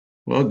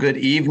Well, good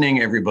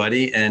evening,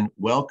 everybody, and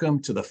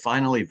welcome to the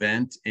final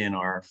event in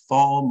our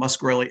Fall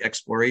Muscarelle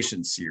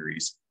Exploration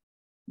Series,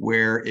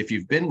 where if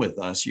you've been with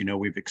us, you know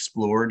we've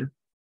explored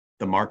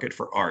the market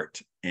for art,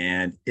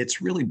 and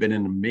it's really been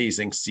an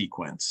amazing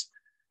sequence.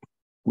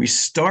 We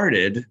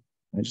started,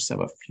 I just have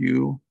a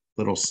few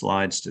little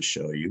slides to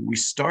show you. We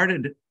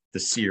started the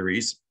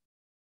series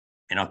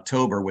in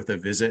October with a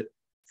visit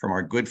from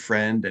our good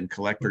friend and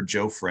collector,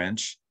 Joe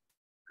French,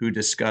 who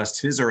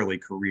discussed his early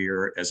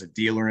career as a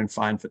dealer in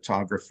fine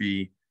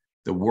photography,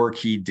 the work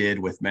he did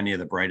with many of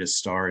the brightest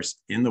stars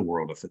in the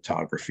world of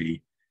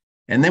photography.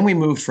 And then we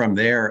moved from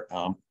there.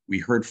 We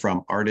heard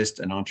from artist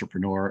and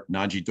entrepreneur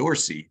Naji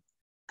Dorsey,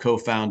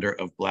 co-founder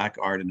of Black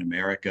Art in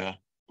America.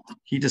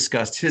 He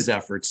discussed his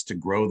efforts to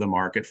grow the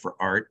market for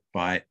art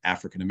by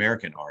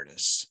African-American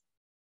artists.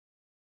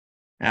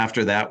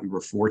 After that, we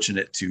were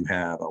fortunate to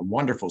have a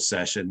wonderful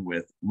session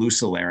with Lou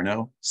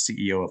Salerno,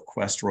 CEO of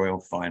Quest Royal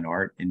Fine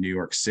Art in New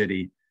York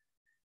City,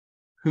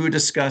 who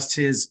discussed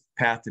his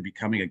path to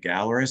becoming a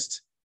gallerist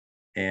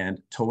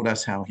and told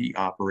us how he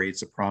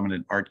operates a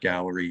prominent art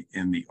gallery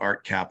in the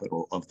art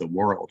capital of the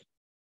world.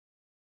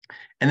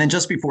 And then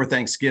just before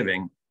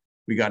Thanksgiving,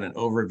 we got an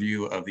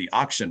overview of the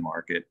auction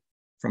market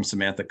from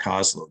Samantha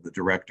Kozlow, the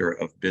Director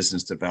of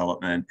Business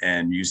Development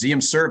and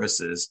Museum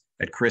Services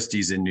at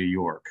Christie's in New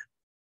York.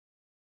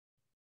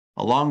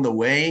 Along the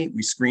way,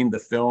 we screened the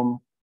film,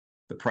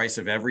 The Price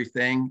of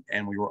Everything,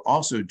 and we were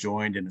also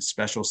joined in a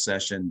special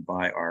session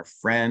by our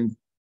friend,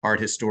 art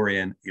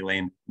historian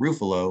Elaine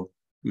Ruffalo,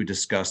 who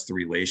discussed the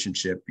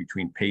relationship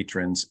between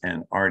patrons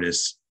and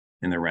artists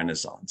in the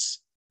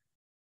Renaissance.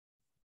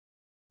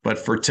 But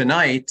for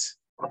tonight,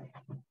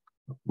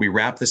 we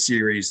wrap the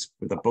series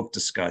with a book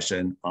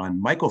discussion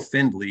on Michael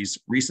Findlay's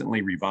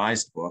recently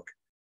revised book,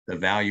 The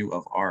Value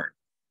of Art.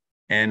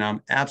 And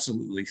I'm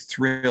absolutely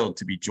thrilled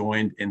to be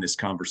joined in this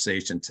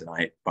conversation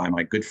tonight by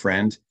my good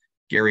friend,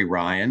 Gary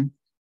Ryan.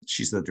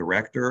 She's the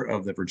director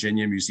of the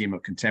Virginia Museum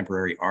of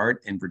Contemporary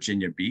Art in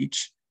Virginia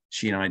Beach.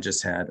 She and I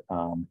just had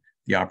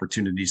the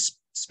opportunity to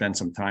spend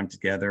some time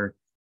together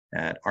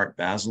at Art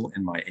Basel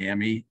in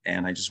Miami.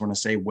 And I just want to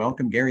say,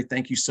 welcome, Gary.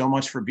 Thank you so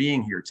much for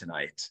being here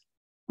tonight.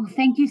 Well,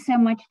 thank you so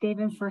much,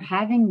 David, for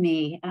having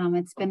me.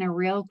 It's been a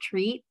real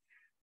treat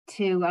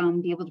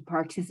to be able to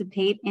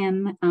participate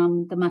in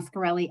the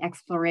Muscarelle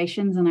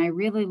explorations. And I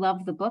really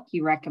loved the book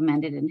you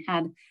recommended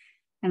and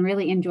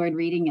really enjoyed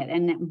reading it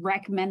and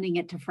recommending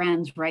it to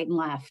friends right and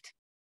left.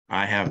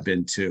 I have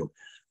been too.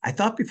 I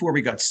thought before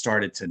we got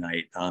started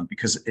tonight,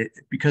 because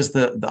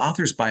the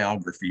author's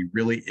biography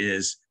really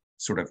is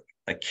sort of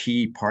a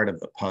key part of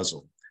the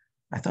puzzle,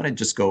 I thought I'd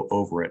just go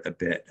over it a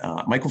bit.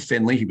 Michael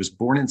Findlay, he was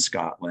born in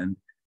Scotland.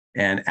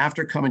 And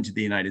after coming to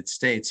the United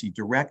States, he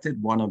directed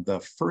one of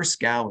the first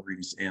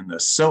galleries in the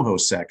Soho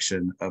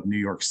section of New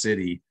York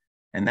City,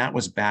 and that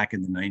was back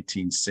in the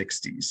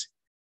 1960s.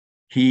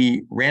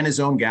 He ran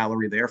his own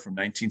gallery there from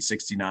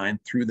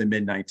 1969 through the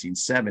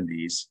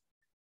mid-1970s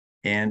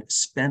and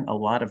spent a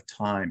lot of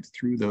time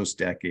through those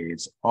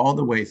decades, all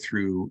the way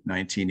through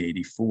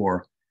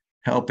 1984,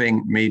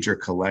 helping major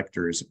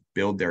collectors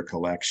build their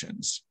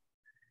collections.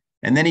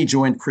 And then he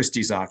joined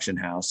Christie's auction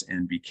house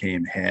and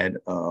became head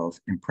of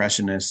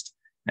Impressionist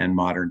and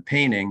modern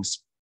paintings,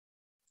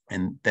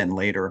 and then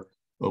later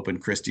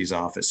opened Christie's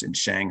office in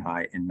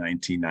Shanghai in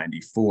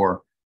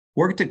 1994,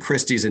 worked at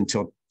Christie's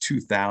until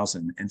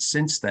 2000. And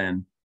since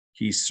then,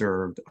 he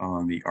served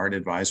on the art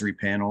advisory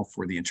panel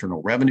for the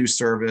Internal Revenue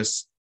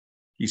Service.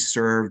 He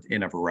served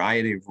in a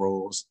variety of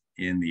roles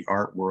in the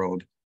art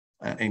world,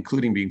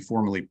 including being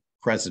formerly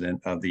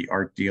president of the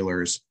Art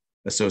Dealers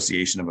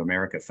Association of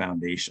America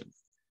Foundation.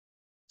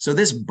 So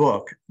this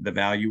book, The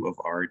Value of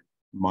Art,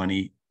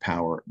 Money,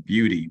 Power,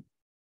 Beauty,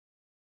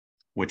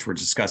 which we're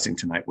discussing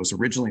tonight, was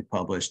originally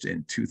published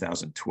in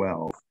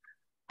 2012,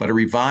 but a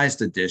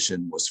revised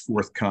edition was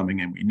forthcoming,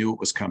 and we knew it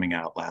was coming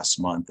out last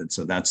month. And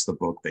so that's the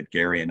book that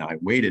Gary and I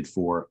waited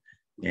for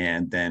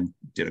and then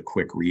did a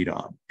quick read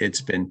on.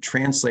 It's been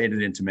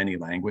translated into many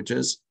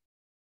languages.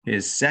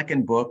 His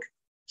second book,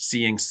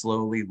 Seeing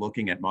Slowly,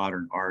 Looking at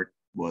Modern Art,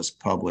 was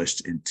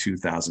published in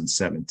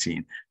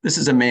 2017. This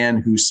is a man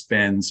who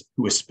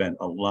has spent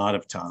a lot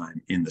of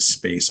time in the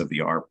space of the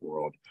art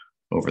world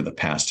over the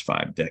past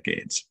 5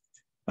 decades.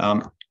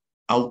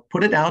 I'll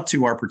put it out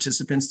to our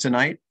participants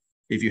tonight.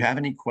 If you have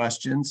any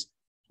questions,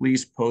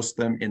 please post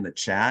them in the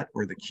chat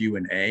or the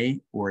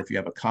Q&A, or if you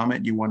have a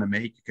comment you want to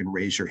make, you can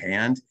raise your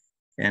hand.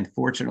 And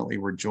fortunately,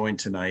 we're joined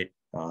tonight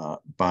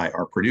by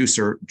our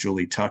producer,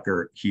 Julie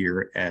Tucker,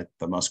 here at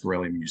the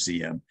Muscarelle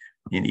Museum.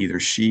 And either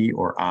she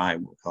or I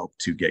will help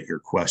to get your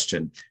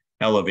question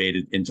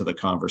elevated into the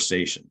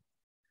conversation.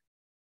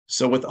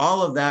 So with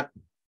all of that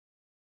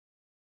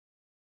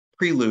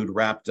prelude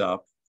wrapped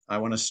up, I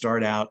want to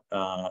start out,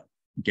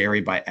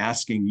 Gary, by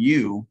asking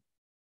you,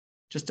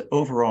 just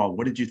overall,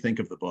 what did you think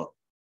of the book?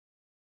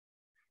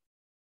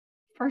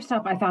 First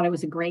off, I thought it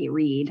was a great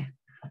read.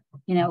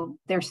 You know,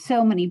 there's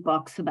so many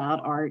books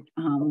about art,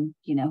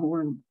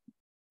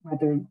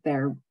 whether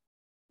they're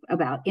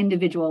about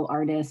individual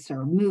artists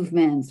or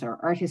movements or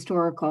art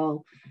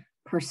historical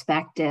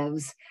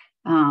perspectives.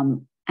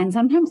 And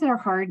sometimes they're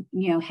hard,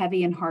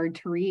 heavy and hard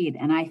to read.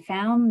 And I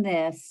found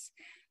this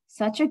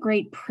such a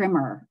great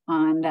primer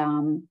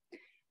on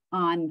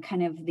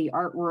kind of the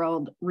art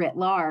world writ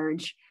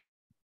large,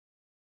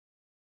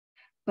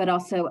 but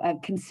also a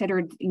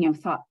considered,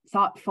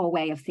 thoughtful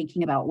way of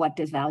thinking about what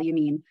does value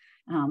mean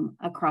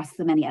across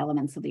the many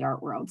elements of the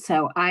art world.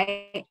 So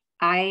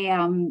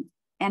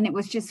and it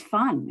was just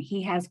fun.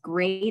 He has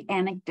great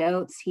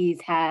anecdotes. He's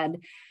had,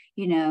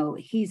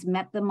 he's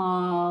met them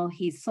all,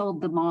 he's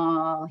sold them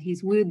all,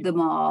 he's wooed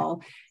them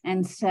all.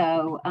 And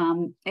so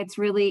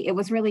it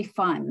was really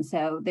fun.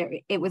 So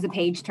it was a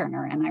page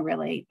turner, and I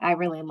really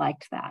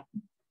liked that.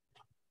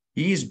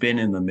 He's been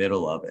in the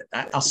middle of it.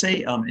 I'll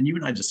say, and you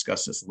and I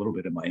discussed this a little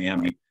bit in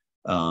Miami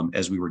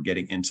as we were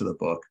getting into the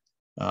book.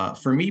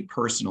 For me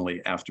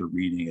personally, after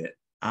reading it,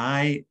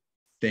 I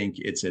think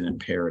it's an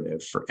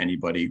imperative for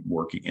anybody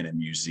working in a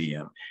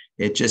museum.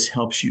 It just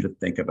helps you to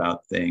think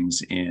about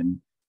things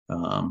in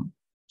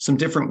some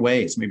different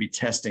ways, maybe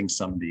testing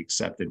some of the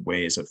accepted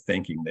ways of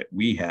thinking that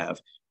we have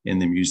in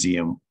the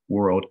museum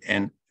world.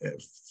 And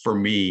for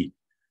me,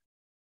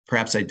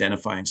 perhaps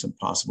identifying some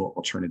possible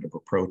alternative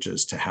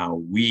approaches to how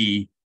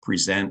we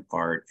present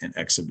art and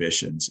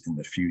exhibitions in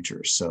the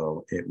future.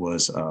 So it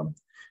was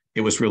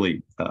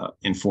really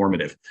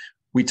informative.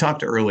 We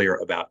talked earlier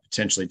about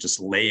potentially just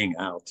laying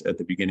out at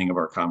the beginning of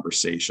our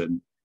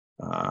conversation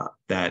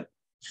that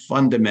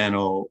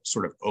fundamental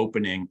sort of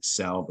opening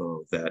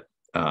salvo that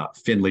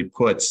Findlay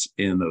puts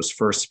in those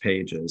first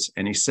pages.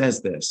 And he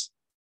says this,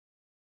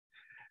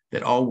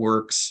 that all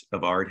works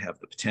of art have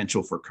the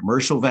potential for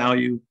commercial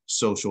value,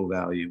 social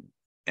value,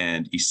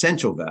 and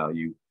essential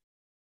value.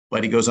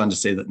 But he goes on to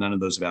say that none of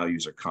those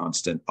values are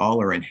constant.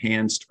 All are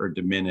enhanced or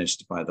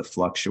diminished by the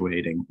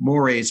fluctuating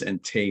mores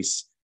and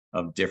tastes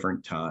of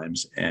different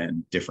times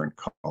and different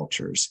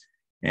cultures.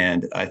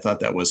 And I thought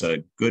that was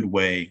a good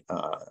way,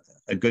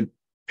 a good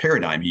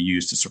paradigm he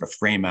used to sort of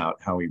frame out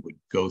how he would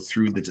go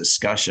through the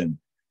discussion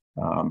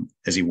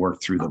as he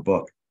worked through the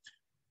book.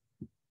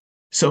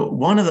 So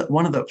one of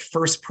the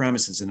first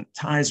premises, and it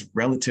ties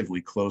relatively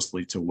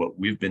closely to what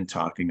we've been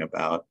talking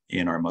about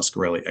in our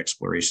Muscarelle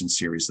Exploration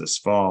series this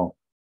fall,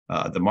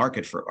 the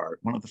market for art.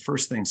 One of the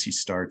first things he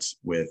starts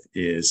with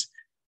is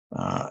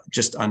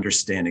just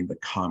understanding the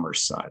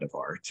commerce side of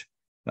art.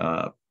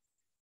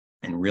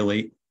 And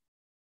really,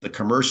 the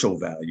commercial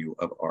value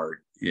of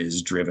art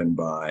is driven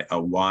by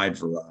a wide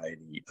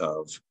variety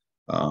of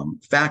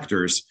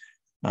factors,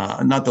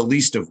 not the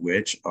least of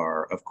which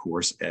are, of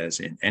course, as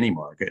in any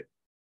market,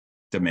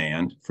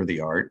 demand for the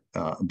art,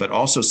 but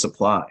also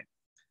supply,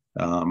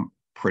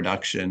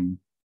 production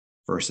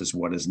versus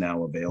what is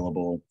now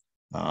available,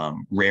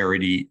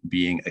 rarity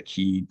being a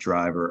key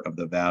driver of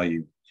the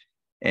value.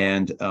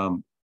 And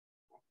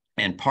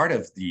part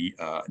of the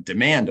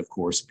demand, of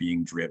course,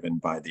 being driven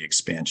by the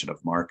expansion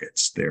of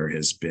markets. There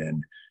has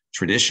been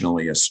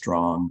traditionally a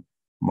strong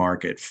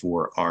market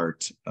for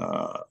art,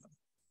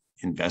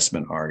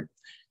 investment art,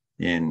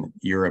 in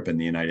Europe and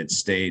the United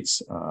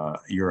States,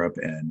 Europe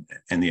and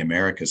the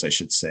Americas, I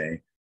should say.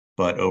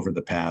 But over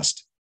the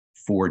past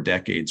 4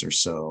 decades or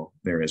so,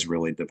 there has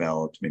really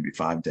developed, maybe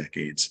 5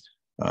 decades,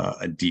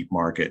 a deep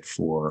market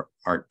for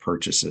art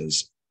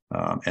purchases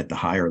at the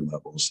higher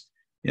levels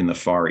in the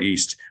Far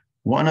East.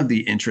 One of the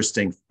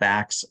interesting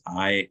facts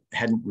I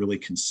hadn't really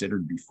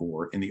considered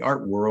before in the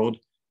art world,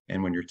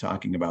 and when you're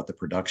talking about the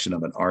production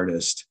of an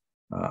artist,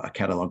 a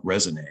catalog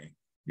raisonné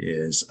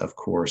is, of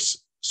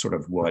course, sort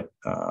of what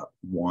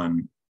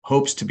one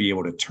hopes to be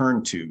able to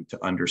turn to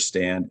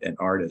understand an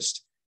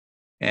artist.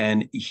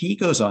 And he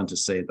goes on to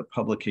say the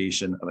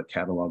publication of a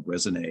catalog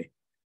raisonné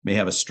may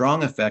have a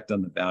strong effect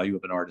on the value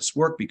of an artist's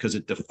work because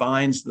it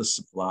defines the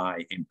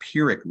supply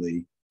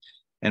empirically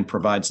and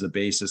provides the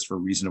basis for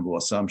reasonable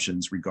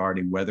assumptions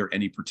regarding whether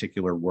any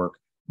particular work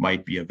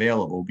might be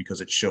available because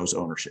it shows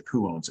ownership.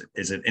 Who owns it?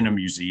 Is it in a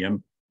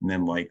museum and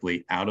then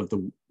likely out of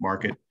the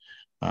market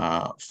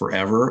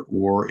forever,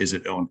 or is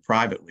it owned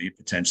privately,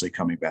 potentially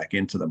coming back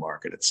into the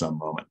market at some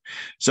moment?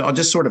 So I'll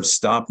just sort of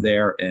stop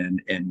there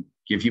and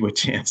give you a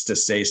chance to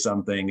say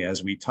something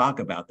as we talk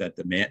about that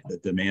the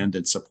demand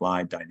and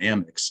supply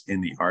dynamics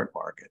in the art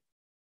market.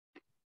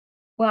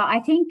 Well,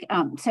 I think,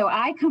 so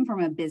I come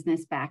from a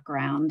business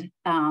background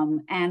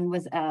and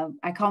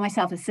I call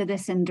myself a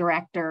citizen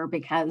director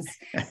because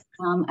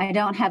I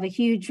don't have a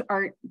huge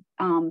art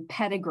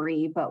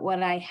pedigree, but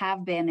what I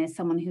have been is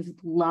someone who's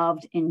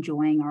loved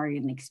enjoying art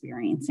and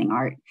experiencing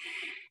art.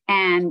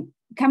 And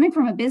coming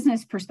from a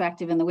business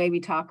perspective and the way we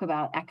talk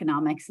about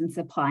economics and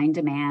supply and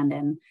demand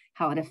and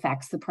how it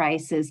affects the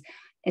prices,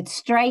 it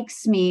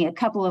strikes me a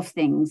couple of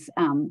things.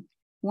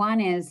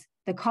 One is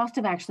the cost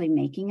of actually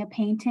making a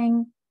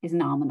painting is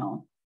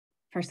nominal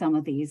for some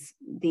of these.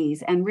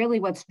 And really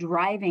what's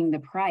driving the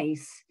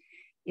price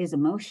is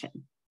emotion.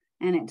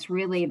 And it's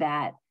really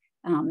that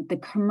the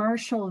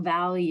commercial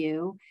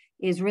value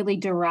is really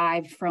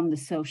derived from the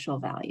social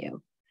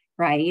value,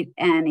 right?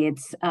 And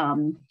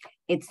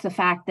it's the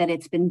fact that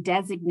it's been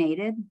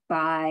designated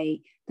by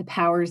the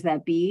powers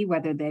that be,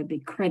 whether they be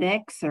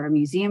critics or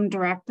museum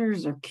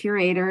directors or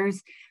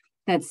curators,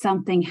 that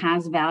something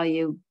has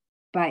value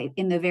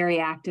in the very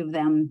act of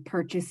them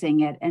purchasing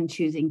it and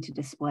choosing to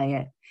display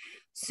it.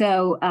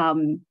 So,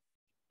 and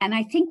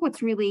I think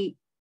what's really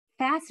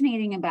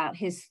fascinating about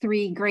his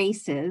three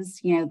graces,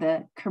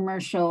 the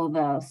commercial,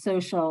 the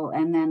social,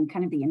 and then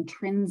kind of the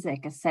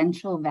intrinsic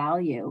essential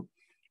value,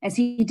 as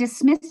he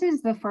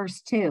dismisses the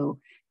first two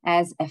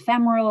as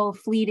ephemeral,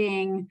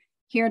 fleeting,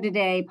 here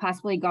today,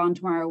 possibly gone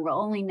tomorrow. We'll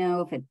only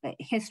know if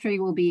history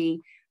will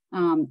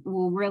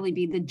really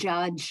be the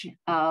judge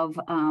of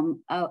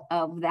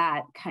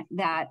that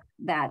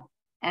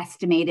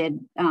estimated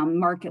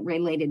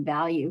market-related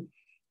value.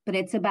 But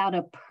it's about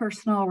a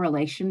personal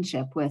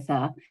relationship with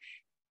a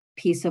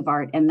piece of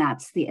art, and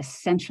that's the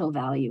essential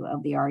value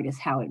of the art, is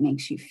how it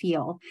makes you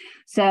feel.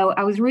 So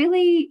I was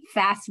really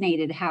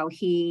fascinated how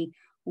he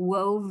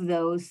wove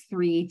those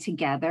three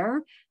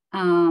together,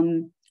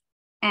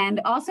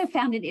 and also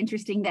found it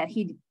interesting that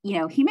he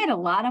made a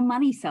lot of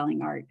money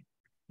selling art.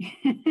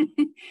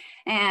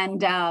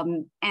 and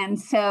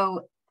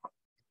so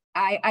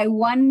I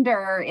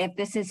wonder if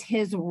this is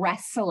his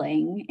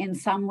wrestling in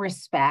some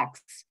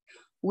respects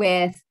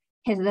with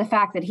the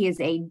fact that he is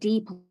a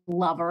deep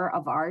lover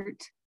of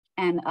art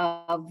and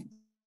of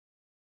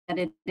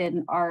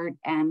edited art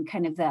and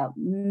kind of the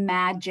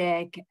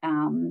magic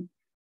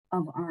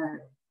of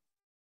art.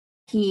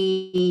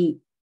 He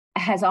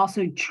has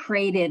also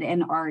traded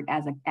in art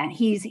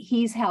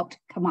he's helped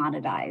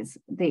commoditize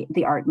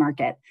the art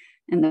market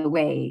in the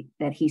way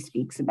that he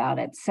speaks about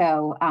it.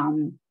 So,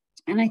 and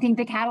I think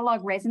the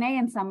catalog raisonné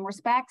in some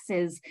respects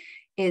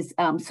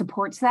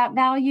supports that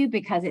value,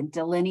 because it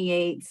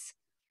delineates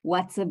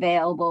what's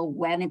available,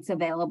 when it's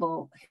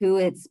available, who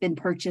it's been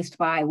purchased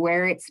by,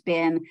 where it's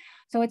been.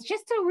 So it's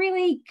just a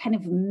really kind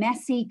of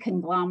messy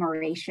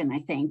conglomeration, I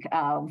think,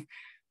 of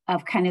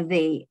kind of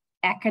the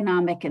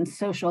economic and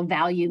social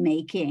value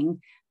making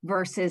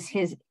versus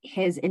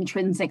his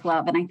intrinsic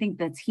love. And I think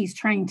that he's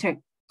trying to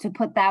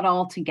put that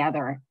all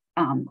together,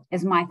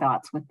 is my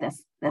thoughts with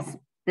this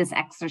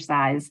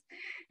exercise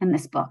and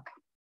this book.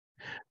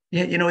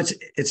 Yeah,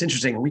 it's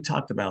interesting. We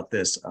talked about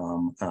this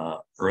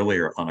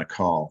earlier on a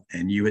call,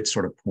 and you had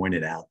sort of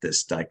pointed out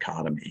this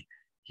dichotomy.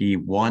 He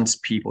wants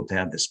people to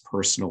have this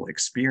personal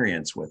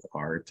experience with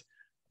art,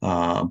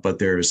 but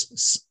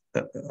there's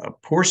a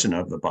portion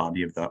of the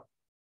body of the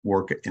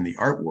work in the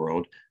art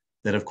world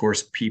that, of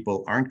course,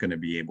 people aren't going to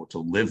be able to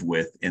live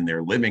with in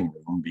their living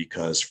room,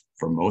 because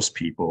for most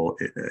people,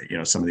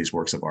 some of these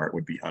works of art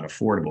would be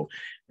unaffordable.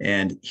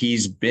 And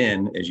he's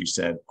been, as you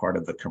said, part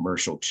of the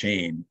commercial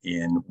chain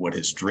in what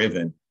has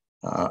driven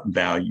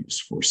values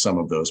for some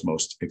of those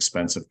most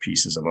expensive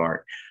pieces of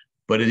art.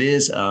 But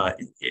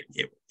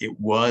it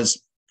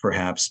was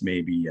perhaps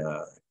maybe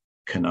a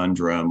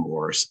conundrum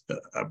or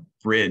a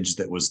bridge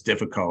that was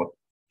difficult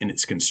in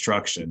its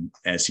construction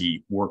as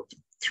he worked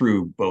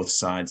through both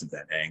sides of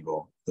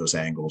those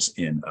angles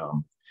in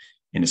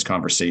his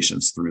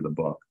conversations through the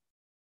book.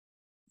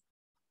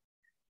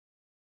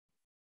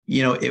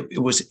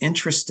 It was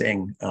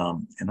interesting,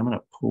 and I'm going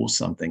to pull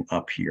something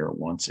up here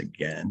once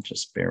again.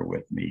 Just bear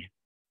with me,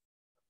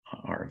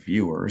 our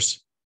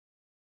viewers.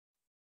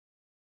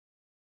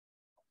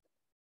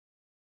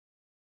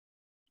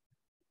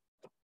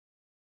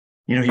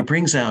 He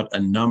brings out a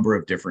number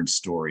of different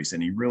stories,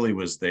 and he really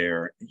was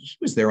there. He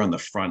was there on the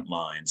front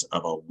lines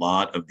of a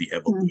lot of the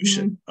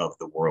evolution of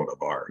the world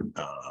of art.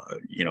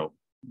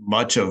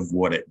 Much of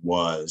what it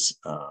was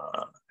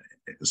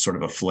sort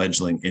of a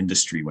fledgling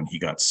industry when he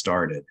got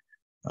started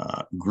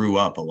grew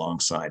up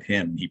alongside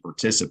him. He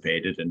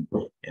participated and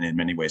in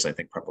many ways, I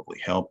think, probably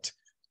helped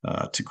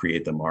to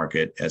create the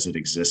market as it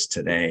exists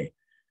today.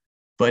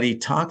 But he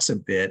talks a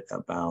bit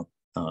about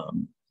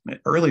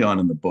early on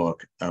in the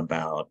book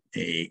about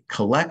a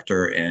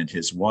collector and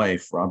his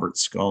wife, Robert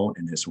Scull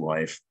and his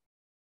wife,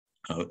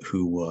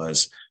 who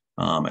was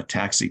a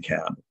taxi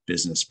cab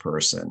business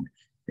person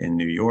in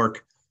New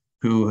York,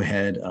 who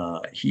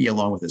he,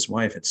 along with his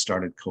wife, had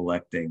started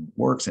collecting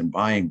works and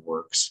buying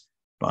works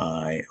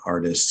by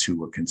artists who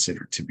were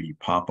considered to be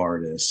pop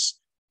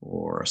artists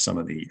or some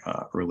of the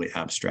early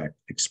abstract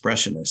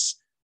expressionists,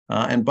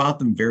 and bought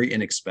them very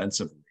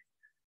inexpensively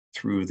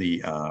through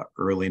the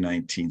early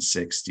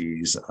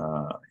 1960s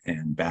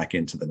and back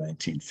into the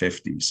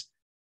 1950s.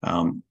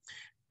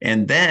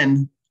 And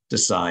then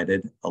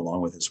decided,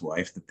 along with his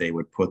wife, that they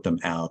would put them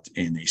out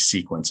in a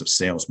sequence of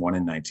sales, one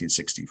in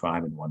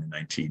 1965 and one in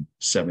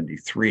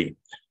 1973.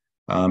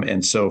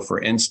 And so,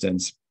 for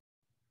instance,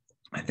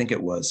 I think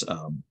it was,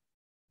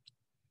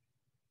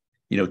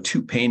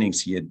 two paintings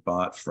he had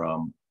bought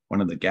from one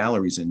of the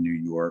galleries in New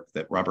York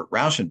that Robert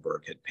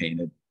Rauschenberg had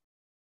painted,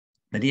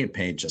 that he had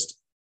paid just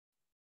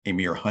a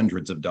mere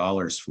hundreds of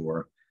dollars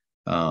for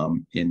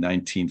in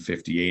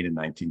 1958 and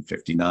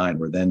 1959,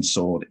 were then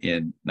sold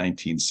in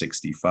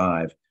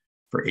 1965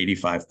 for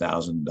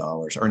 $85,000,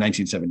 or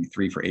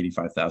 1973 for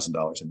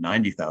 $85,000 and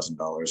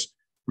 $90,000,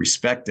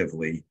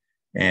 respectively.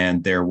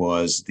 And there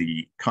was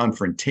the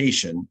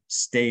confrontation,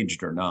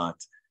 staged or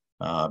not,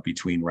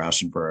 between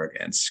Rauschenberg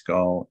and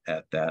Skull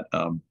at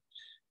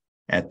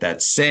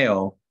that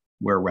sale,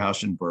 where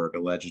Rauschenberg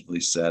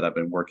allegedly said, "I've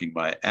been working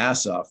my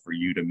ass off for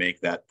you to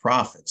make that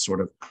profit." Sort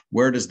of,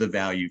 where does the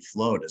value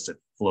flow? Does it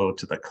flow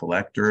to the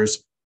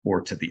collectors or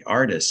to the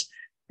artists?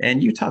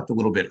 And you talked a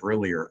little bit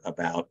earlier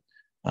about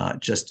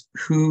just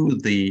who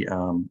the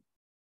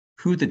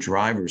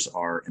drivers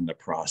are in the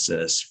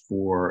process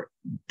for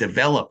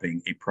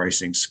developing a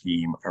pricing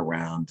scheme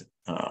around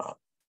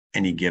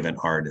any given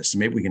artist.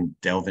 Maybe we can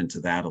delve into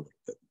that a little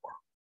bit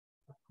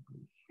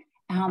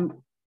more.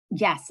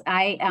 Yes,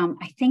 I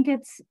think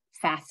it's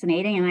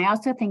fascinating, and I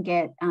also think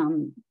it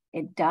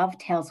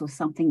dovetails with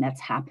something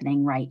that's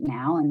happening right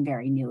now and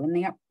very new in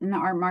the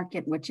art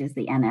market, which is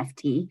the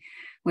NFT,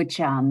 which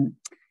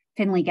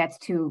Findlay gets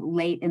to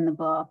late in the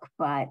book.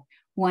 But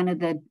one of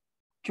the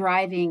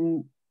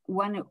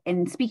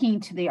in speaking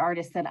to the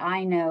artists that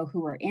I know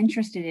who are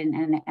interested in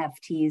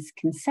NFTs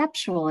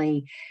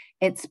conceptually,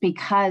 it's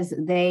because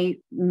they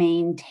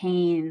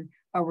maintain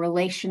a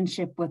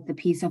relationship with the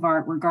piece of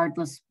art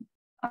regardless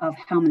of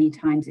how many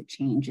times it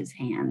changes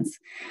hands.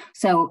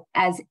 So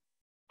and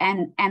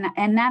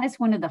that is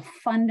one of the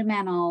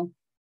fundamental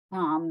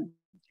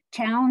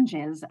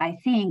challenges, I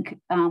think,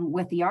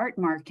 with the art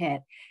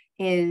market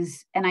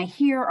is, and I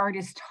hear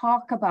artists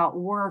talk about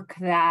work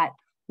that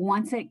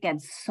once it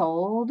gets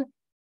sold,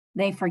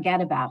 they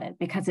forget about it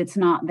because it's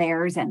not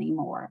theirs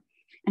anymore.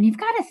 And you've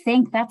got to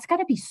think that's got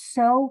to be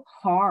so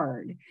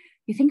hard.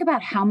 You think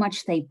about how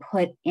much they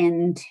put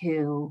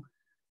into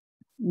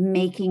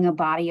making a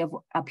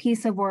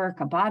piece of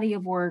work, a body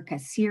of work, a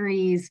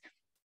series,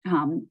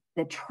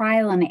 the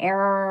trial and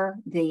error,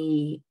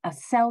 the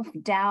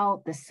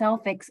self-doubt, the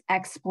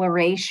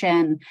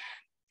self-exploration.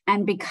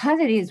 And because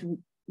it is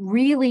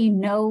really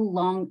no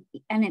longer,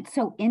 and it's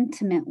so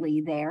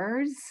intimately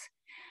theirs,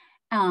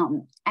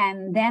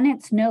 and then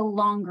it's no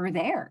longer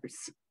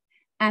theirs.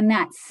 And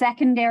that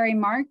secondary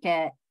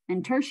market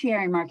and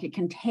tertiary market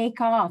can take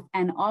off,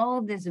 and all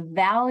of this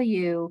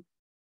value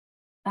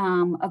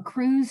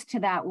accrues to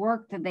that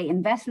work that they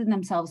invested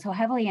themselves so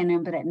heavily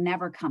in, but it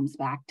never comes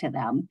back to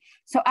them.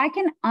 So I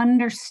can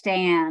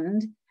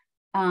understand,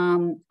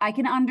 if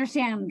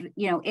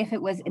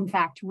it was in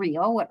fact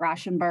real, what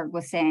Rauschenberg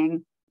was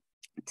saying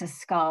to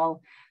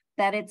Skull,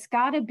 that it's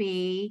got to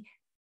be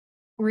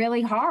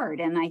really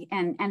hard. And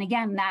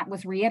again, that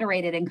was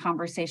reiterated in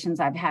conversations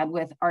I've had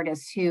with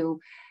artists who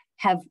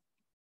have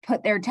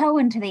put their toe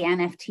into the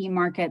NFT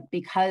market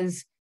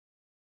because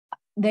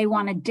they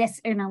want to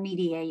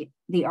disintermediate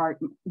the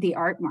art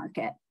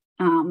market,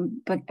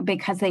 but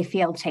because they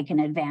feel taken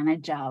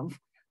advantage of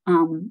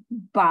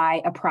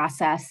by a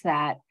process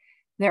that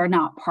they're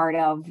not part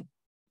of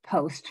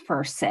post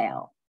first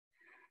sale.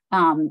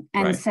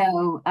 Right.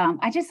 So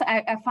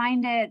I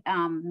find it,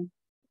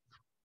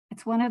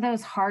 it's one of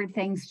those hard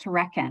things to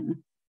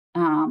reckon.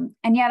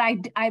 And yet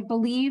I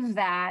believe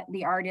that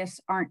the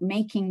artists aren't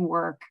making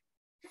work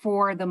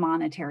for the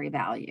monetary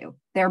value.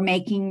 They're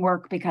making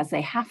work because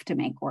they have to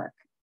make work.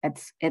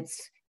 It's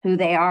who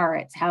they are,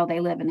 it's how they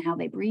live and how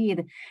they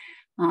breathe.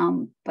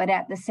 But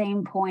at the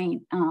same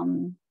point,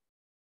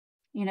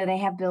 they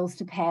have bills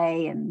to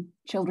pay and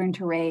children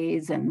to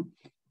raise, and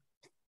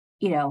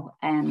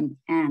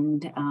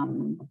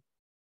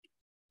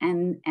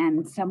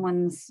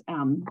someone's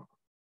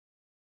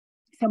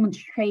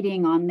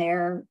trading on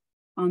their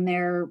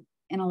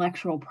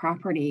intellectual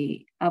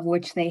property of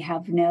which they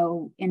have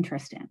no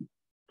interest in.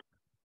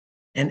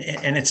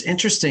 And it's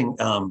interesting,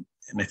 and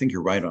I think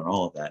you're right on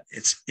all of that.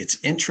 It's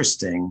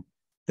interesting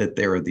that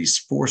there are these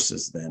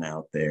forces then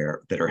out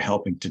there that are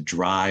helping to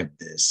drive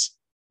this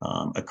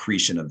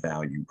accretion of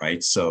value,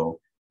 right?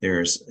 So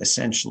there's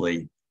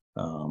essentially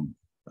a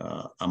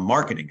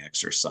marketing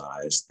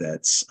exercise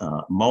that's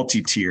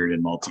multi-tiered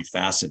and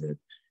multifaceted,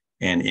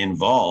 and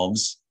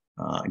involves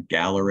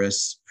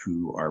gallerists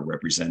who are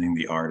representing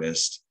the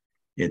artist.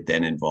 It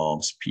then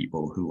involves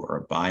people who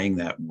are buying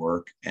that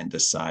work and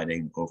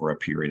deciding over a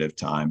period of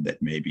time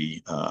that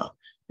maybe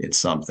it's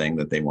something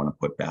that they want to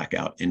put back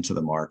out into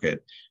the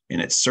market.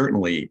 And it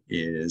certainly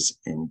is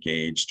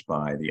engaged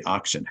by the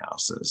auction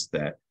houses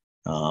that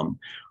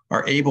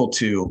are able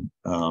to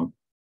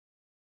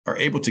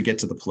get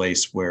to the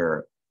place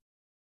where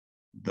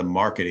the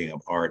marketing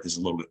of art is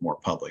a little bit more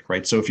public,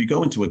 right? So if you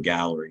go into a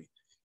gallery,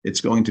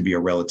 it's going to be a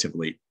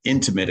relatively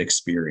intimate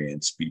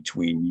experience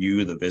between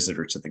you, the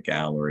visitor to the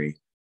gallery,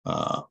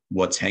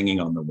 what's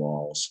hanging on the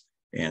walls,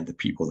 and the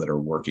people that are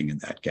working in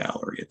that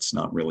gallery. It's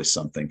not really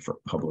something for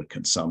public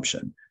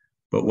consumption.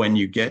 But when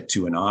you get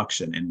to an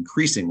auction, and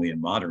increasingly in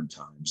modern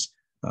times,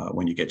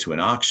 when you get to an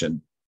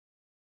auction,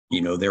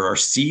 there are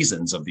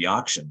seasons of the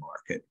auction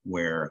market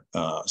where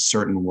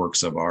certain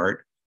works of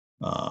art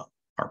are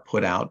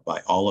put out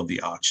by all of the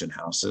auction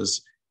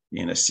houses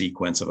in a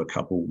sequence of a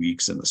couple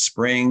weeks in the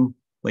spring,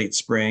 late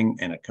spring,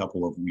 and a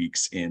couple of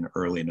weeks in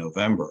early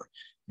November.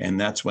 And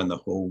that's when the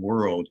whole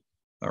world,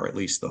 or at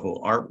least the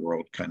whole art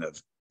world, kind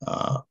of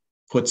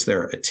puts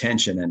their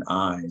attention and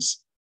eyes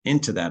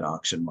into that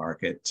auction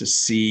market to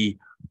see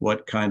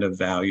what kind of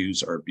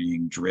values are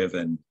being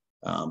driven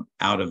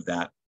out of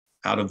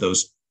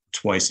those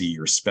twice a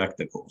year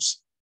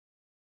spectacles.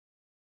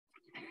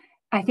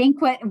 I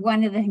think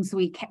one of the things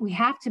we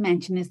have to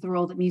mention is the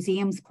role that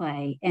museums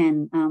play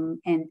in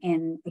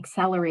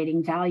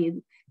accelerating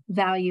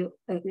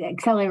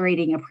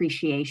accelerating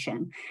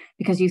appreciation.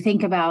 Because you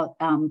think about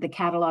the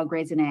catalog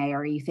raisonné,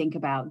 or you think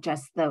about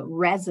just the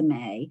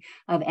resume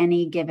of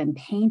any given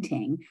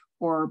painting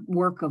or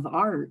work of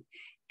art,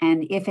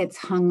 and if it's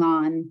hung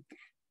on,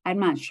 I'm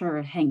not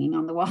sure hanging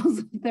on the walls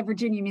of the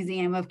Virginia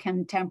Museum of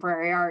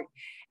Contemporary Art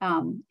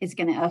is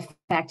going to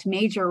affect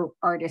major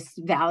artists'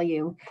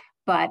 value.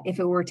 But if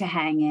it were to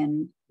hang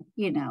in,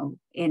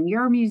 in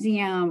your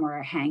museum,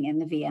 or hang in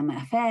the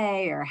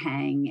VMFA, or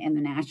hang in the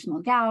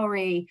National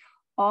Gallery,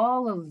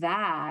 all of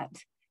that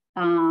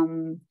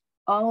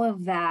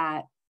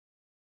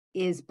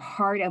is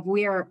part of,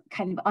 we are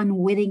kind of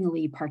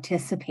unwittingly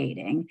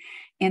participating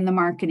in the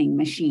marketing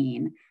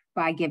machine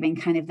by giving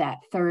kind of that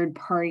third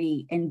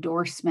party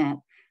endorsement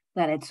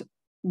that it's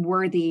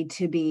worthy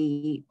to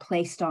be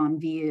placed on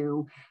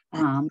view,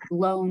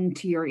 loaned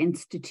to your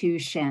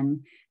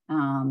institution.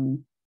 So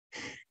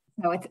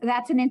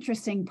that's an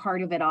interesting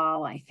part of it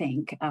all, I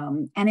think,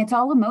 and it's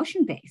all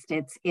emotion based.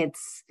 It's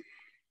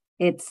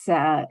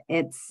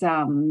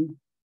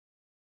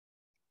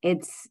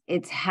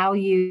how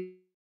you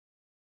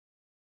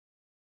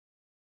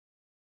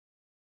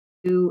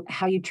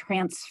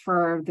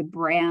transfer the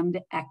brand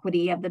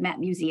equity of the Met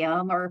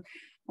Museum or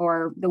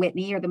the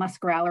Whitney or the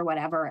Muscarelle or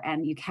whatever,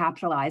 and you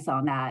capitalize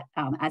on that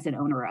as an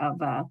owner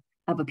of a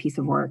piece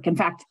of work. In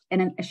fact,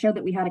 in a show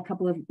that we had a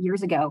couple of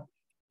years ago,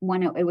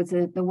 it was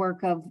the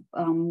work of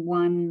a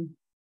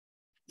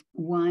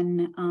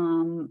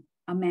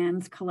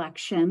man's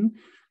collection,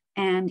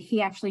 and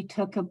he actually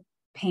took a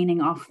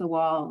painting off the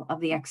wall of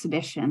the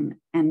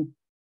exhibition and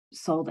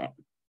sold it.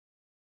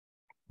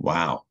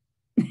 Wow.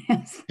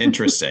 Yes.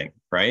 Interesting,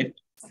 right?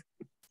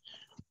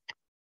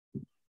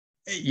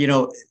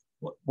 You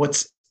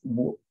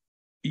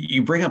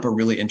bring up a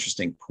really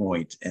interesting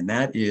point, and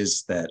that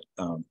is that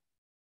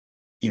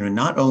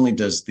not only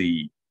does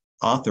the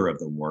author of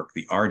the work,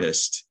 the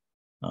artist,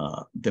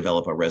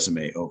 develop a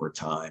resume over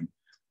time,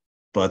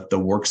 but the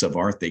works of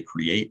art they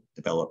create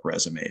develop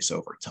resumes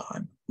over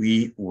time.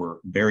 We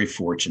were very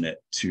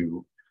fortunate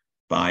to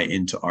buy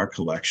into our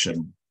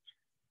collection,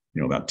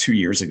 about 2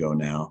 years ago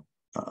now,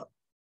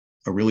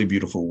 a really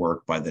beautiful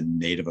work by the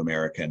Native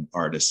American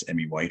artist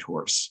Emmy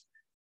Whitehorse.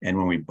 And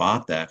when we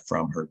bought that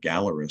from her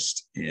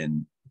gallerist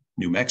in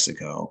New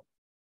Mexico,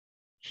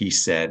 he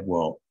said,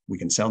 well, we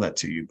can sell that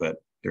to you,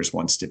 but there's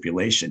one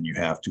stipulation. You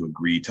have to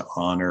agree to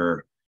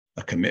honor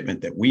a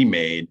commitment that we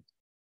made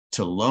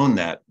to loan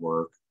that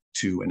work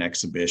to an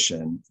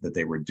exhibition that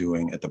they were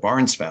doing at the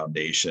Barnes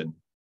Foundation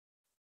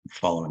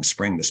following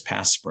spring, this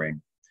past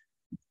spring,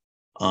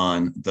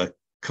 on the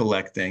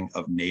collecting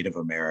of Native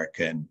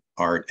American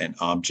art and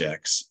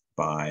objects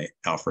by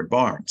Alfred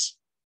Barnes.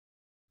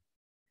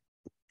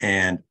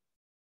 And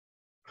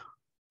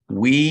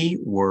we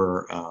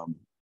were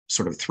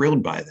sort of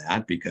thrilled by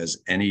that, because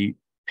any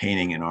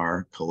painting in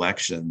our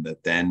collection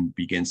that then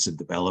begins to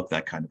develop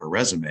that kind of a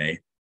resume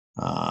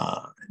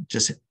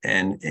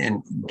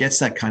and gets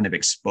that kind of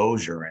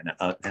exposure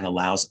and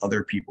allows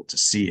other people to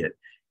see it.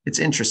 It's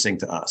interesting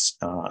to us.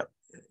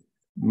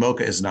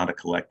 MoCA is not a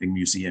collecting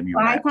museum. You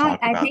and I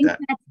talked about that.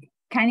 That's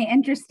kind of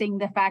interesting,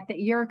 the fact that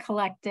you're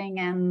collecting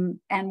and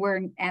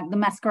the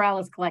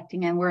Muscarelle is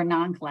collecting and we're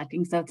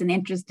non-collecting. So it's an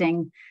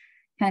interesting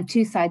kind of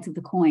two sides of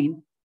the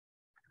coin.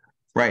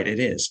 Right, it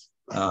is.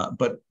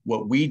 But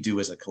what we do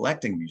as a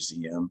collecting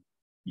museum,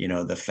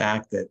 the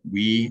fact that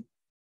we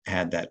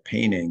had that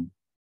painting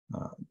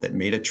that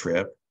made a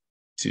trip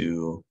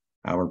to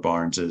Howard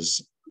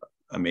Barnes's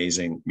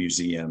amazing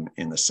museum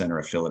in the center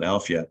of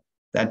Philadelphia,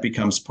 that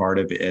becomes part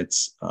of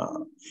its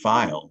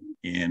file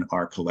in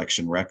our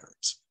collection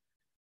records.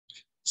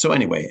 So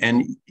anyway,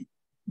 and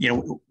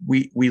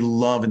we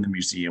love in the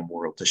museum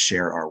world to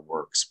share our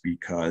works,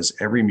 because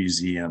every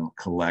museum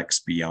collects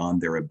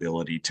beyond their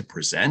ability to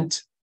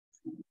present,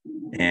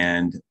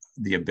 and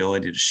the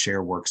ability to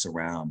share works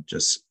around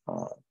just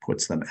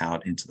puts them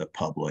out into the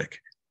public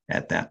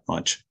at that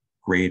much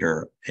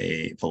greater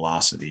a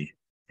velocity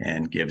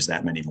and gives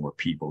that many more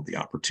people the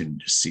opportunity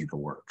to see the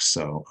work.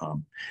 So,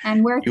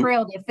 and we're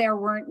thrilled. If there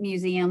weren't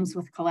museums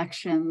with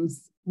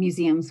collections,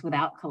 museums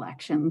without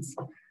collections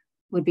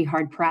would be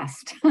hard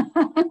pressed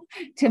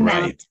to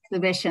mount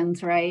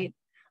exhibitions, right?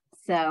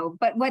 So,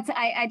 but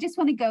I just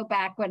want to go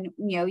back when,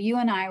 you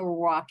and I were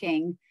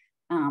walking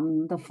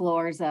the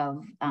floors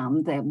of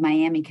the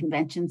Miami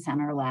Convention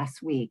Center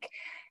last week.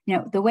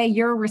 The way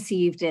you're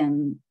received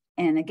in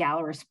a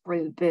gallerist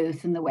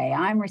booth and the way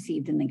I'm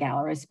received in the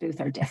gallerist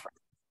booth are different,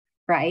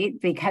 right?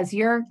 Because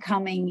you're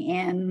coming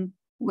in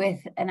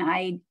with an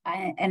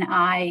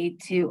eye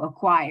to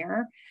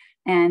acquire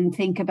and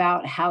think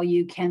about how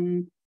you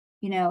can,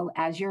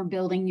 as you're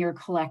building your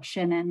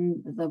collection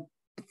and the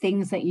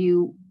things that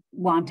you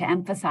want to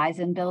emphasize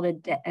and build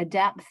a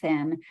depth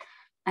in,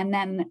 And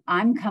then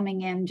I'm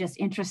coming in just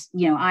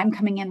I'm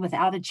coming in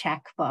without a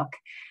checkbook.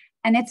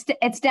 And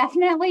it's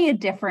definitely a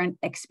different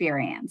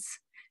experience.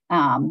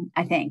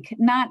 I think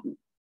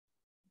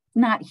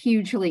not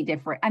hugely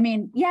different. I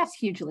mean, yes,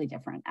 hugely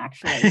different,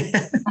 actually.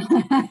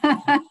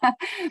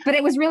 But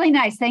it was really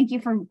nice. Thank you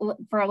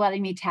for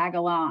letting me tag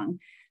along,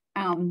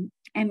 and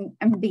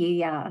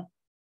be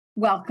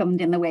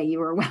welcomed in the way you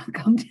were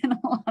welcomed in a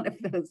lot of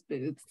those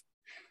booths.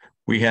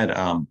 We had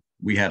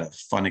a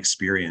fun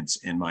experience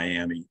in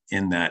Miami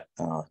in that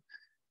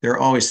there are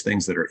always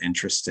things that are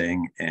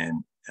interesting,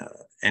 and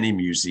any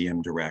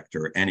museum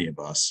director, any of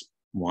us,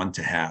 want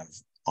to have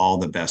all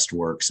the best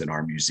works in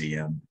our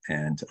museum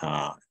and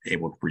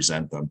able to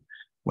present them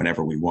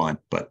whenever we want.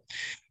 But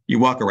you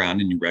walk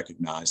around and you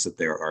recognize that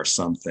there are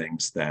some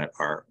things that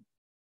are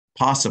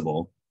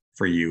possible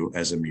for you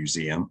as a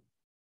museum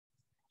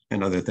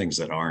and other things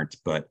that aren't.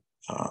 But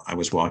I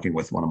was walking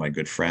with one of my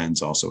good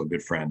friends, also a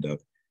good friend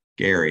of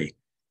Gary,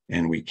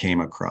 and we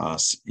came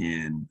across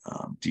in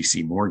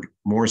DC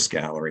Moore's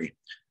gallery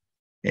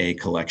a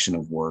collection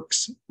of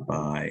works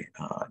by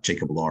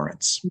Jacob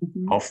Lawrence,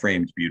 all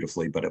framed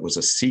beautifully, but it was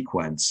a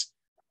sequence,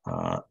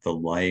 the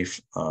life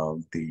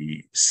of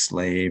the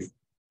slave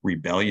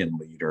rebellion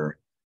leader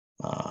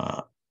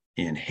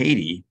in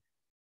Haiti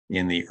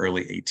in the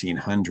early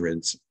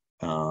 1800s,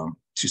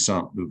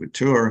 Toussaint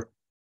Louverture,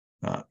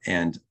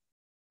 and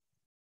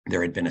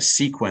there had been a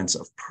sequence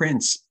of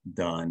prints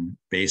done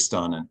based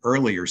on an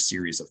earlier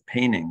series of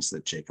paintings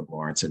that Jacob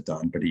Lawrence had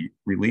done, but he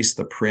released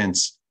the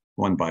prints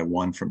one by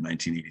one from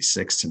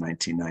 1986 to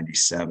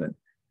 1997.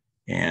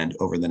 And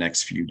over the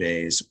next few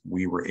days,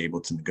 we were able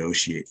to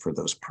negotiate for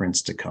those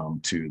prints to come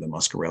to the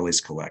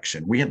Muscarelle's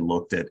collection. We had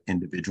looked at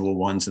individual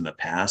ones in the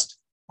past,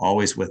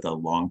 always with a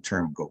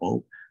long-term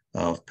goal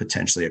of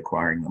potentially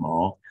acquiring them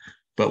all,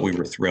 but we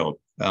were thrilled.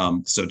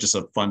 So just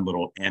a fun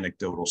little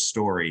anecdotal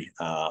story,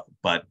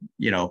 but,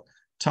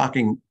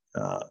 talking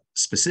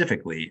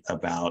specifically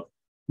about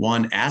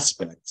one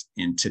aspect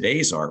in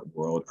today's art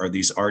world are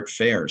these art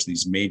fairs,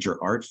 these major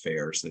art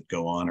fairs that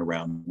go on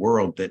around the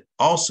world that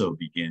also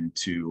begin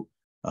to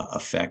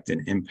affect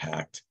and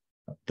impact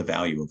the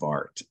value of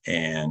art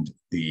and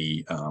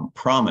the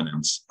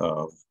prominence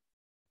of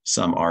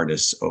some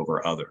artists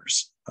over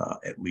others,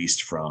 at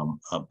least from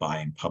a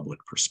buying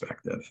public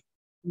perspective.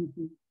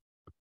 Mm-hmm.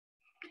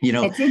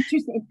 It's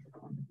interesting.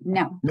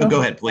 No,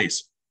 go ahead,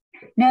 please.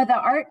 No, the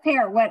art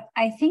fair, what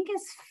I think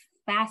is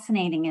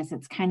fascinating is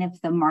it's kind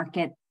of the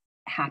market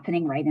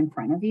happening right in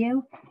front of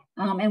you.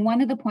 And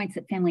one of the points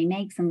that Findlay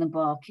makes in the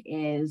book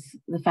is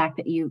the fact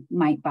that you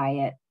might buy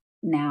it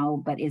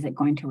now, but is it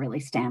going to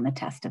really stand the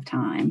test of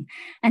time?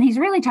 And he's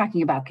really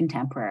talking about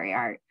contemporary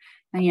art,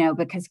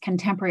 because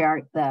contemporary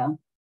art,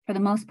 for the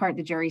most part,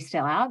 the jury's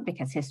still out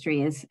because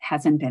history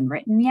hasn't been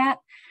written yet.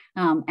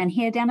 And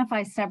he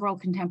identifies several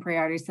contemporary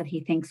artists that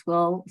he thinks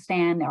will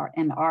stand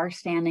and are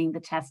standing the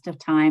test of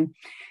time.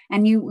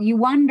 And you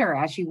wonder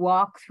as you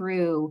walk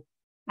through,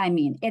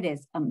 it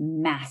is a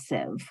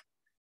massive,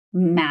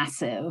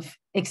 massive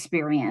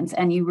experience.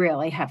 And you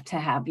really have to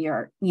have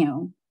your,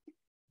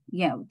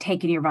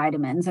 taking your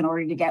vitamins in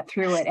order to get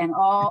through it. And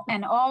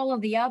all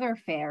of the other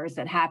fairs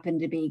that happen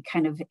to be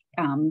kind of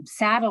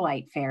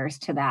satellite fairs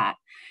to that.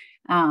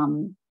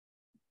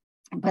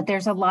 But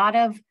there's a lot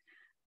of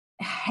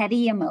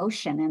heady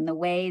emotion in the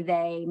way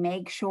they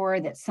make sure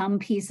that some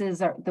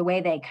pieces are the way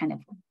they kind of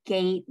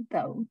gate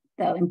the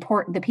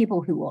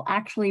people who will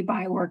actually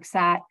buy works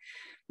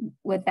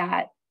with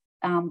that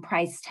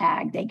price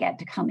tag. They get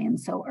to come in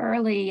so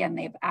early, and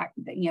they've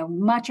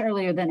much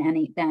earlier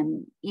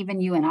than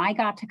even you and I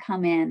got to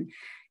come in,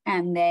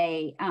 and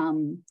they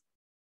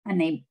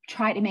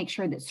try to make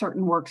sure that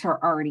certain works are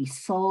already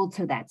sold.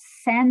 So that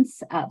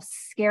sense of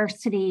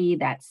scarcity,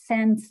 that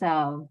sense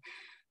of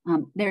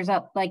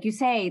like you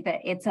say, that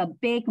it's a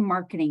big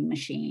marketing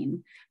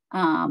machine.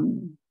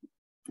 And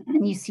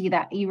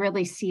you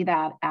really see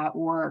that at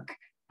work.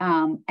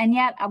 And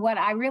yet what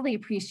I really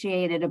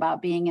appreciated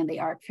about being in the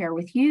art fair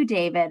with you,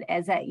 David,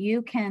 is that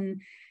you come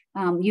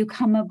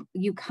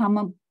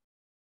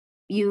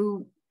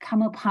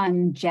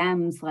upon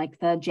gems like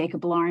the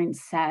Jacob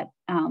Lawrence set,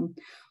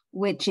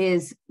 which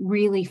is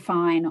really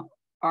fine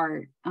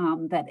art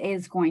that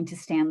is going to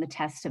stand the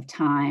test of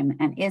time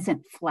and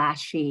isn't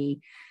flashy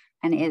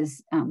and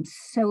is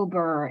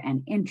sober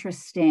and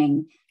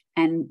interesting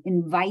and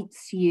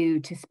invites you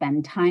to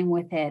spend time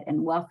with it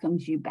and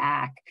welcomes you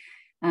back.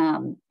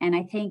 And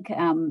I think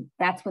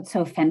that's what's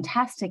so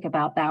fantastic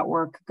about that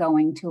work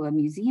going to a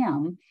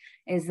museum,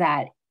 is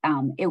that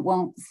it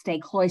won't stay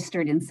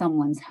cloistered in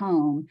someone's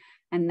home,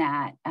 and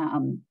that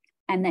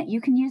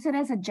you can use it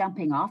as a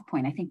jumping off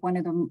point. I think one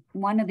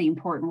of the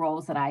important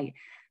roles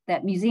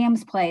that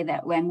museums play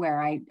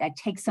where I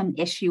take some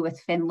issue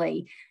with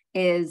Findlay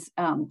is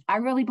I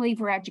really believe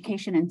we're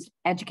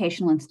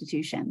educational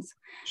institutions.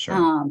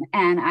 Sure.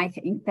 And I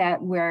think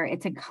that where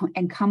it's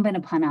incumbent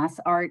upon us,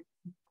 art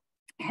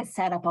has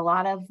set up a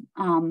lot of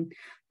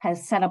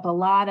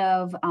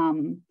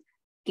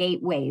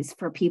gateways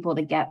for people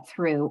to get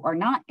through or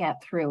not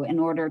get through in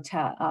order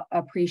to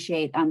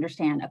appreciate,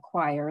 understand,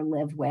 acquire,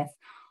 live with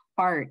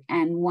art.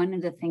 And one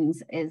of the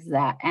things is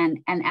that, and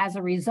as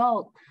a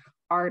result,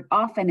 art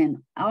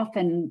often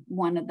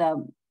one of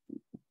the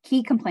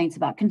key complaints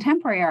about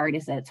contemporary art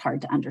is that it's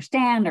hard to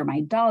understand, or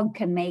my dog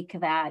can make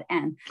that,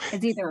 and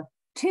it's either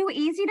too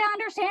easy to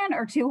understand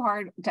or too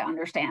hard to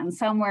understand,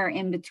 somewhere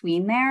in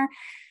between there.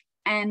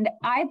 And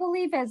I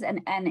believe as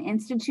an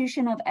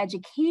institution of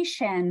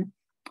education,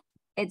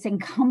 it's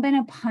incumbent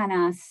upon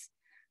us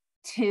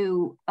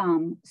to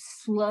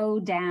slow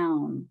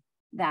down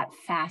that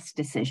fast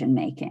decision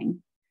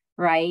making,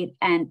 right?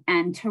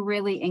 And to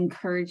really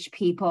encourage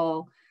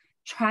people,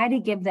 try to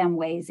give them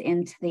ways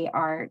into the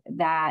art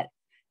that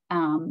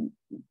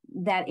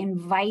that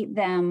invite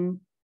them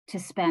to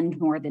spend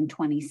more than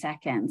 20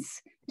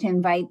 seconds, to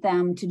invite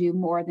them to do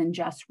more than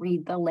just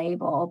read the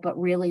label, but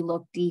really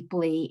look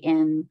deeply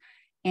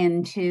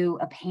into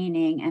a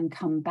painting and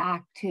come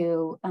back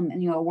to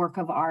a work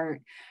of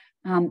art.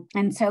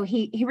 And so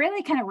he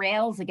really kind of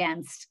rails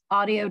against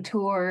audio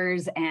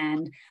tours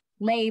and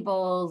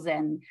labels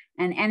and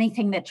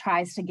anything that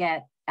tries to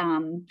get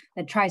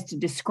that tries to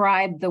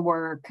describe the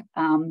work,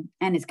 and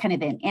it's kind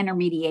of an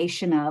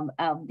intermediation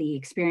of the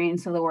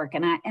experience of the work.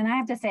 And I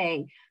have to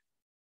say,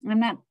 I'm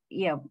not,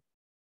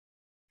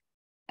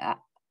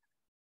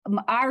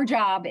 our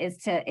job is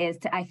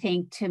to I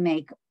think to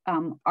make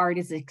art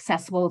as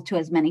accessible to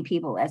as many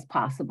people as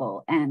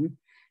possible, and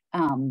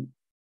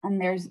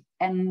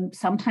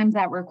sometimes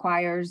that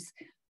requires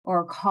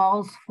or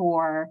calls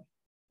for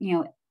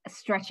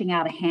stretching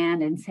out a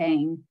hand and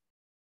saying,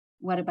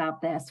 what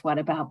about this? What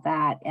about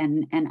that?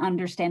 And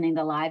understanding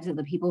the lives of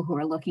the people who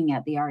are looking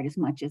at the art as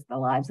much as the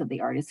lives of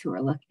the artists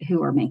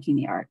who are making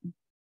the art.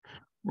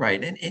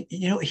 Right, and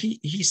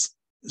he's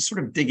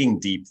sort of digging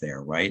deep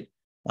there, right?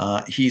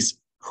 He's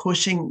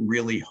pushing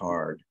really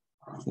hard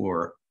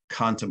for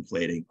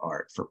contemplating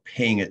art, for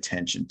paying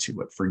attention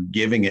to it, for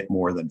giving it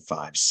more than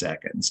 5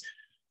 seconds,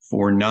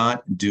 for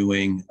not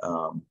doing,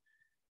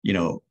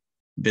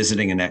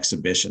 visiting an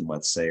exhibition,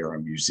 let's say, or a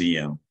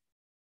museum,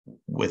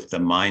 with the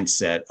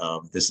mindset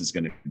of this is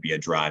going to be a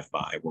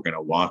drive-by. We're going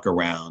to walk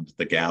around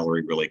the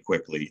gallery really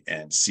quickly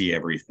and see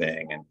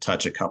everything and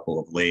touch a couple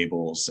of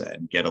labels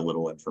and get a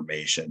little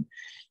information.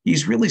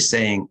 He's really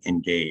saying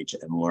engage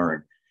and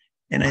learn.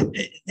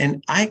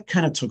 And I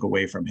kind of took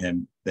away from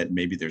him that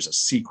maybe there's a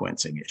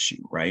sequencing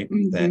issue, right?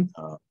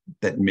 Mm-hmm.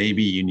 That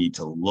maybe you need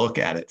to look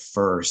at it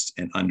first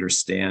and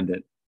understand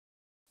it.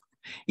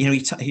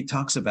 He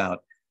talks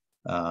about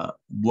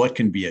what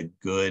can be a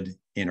good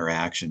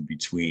interaction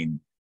between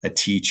a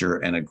teacher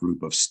and a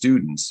group of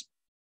students.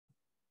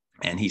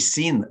 And he's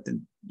seen,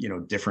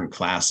 different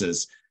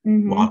classes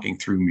walking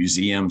through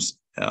museums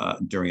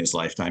during his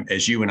lifetime,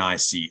 as you and I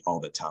see all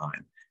the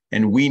time.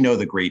 And we know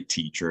the great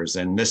teachers,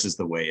 and this is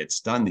the way it's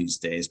done these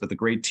days, but the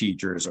great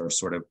teachers are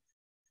sort of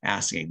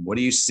asking, what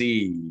do you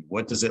see?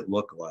 What does it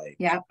look like?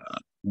 Yeah.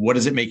 What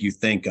does it make you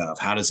think of?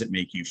 How does it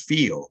make you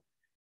feel?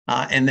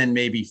 And then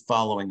maybe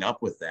following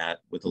up with that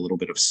with a little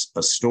bit of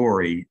a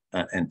story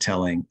and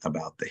telling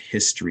about the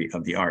history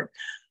of the art.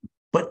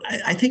 But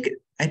I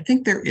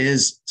think there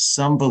is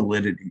some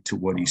validity to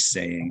what he's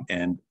saying.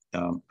 And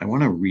I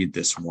want to read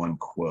this one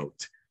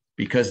quote,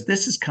 because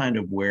this is kind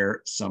of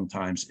where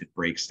sometimes it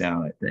breaks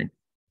down, I think.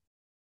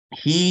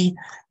 He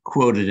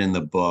quoted in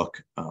the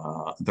book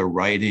the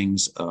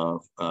writings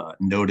of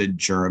noted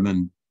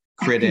German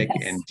critic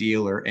and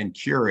dealer and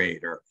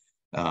curator,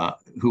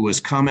 who was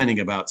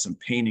commenting about some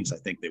paintings, I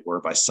think they were,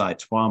 by Cy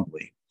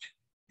Twombly.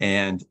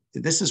 And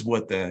this is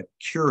what the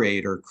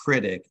curator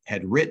critic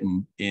had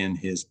written in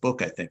his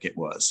book, I think it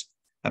was,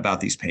 about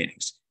these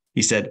paintings.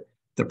 He said,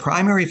 the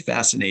primary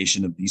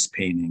fascination of these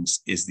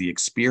paintings is the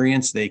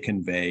experience they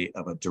convey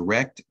of a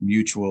direct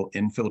mutual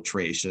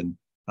infiltration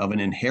of an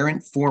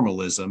inherent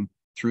formalism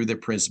through the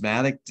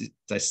prismatic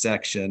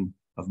dissection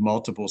of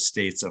multiple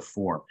states of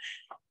form.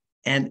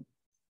 And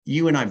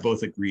you and I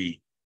both agree,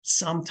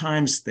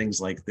 sometimes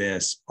things like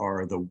this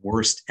are the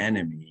worst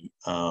enemy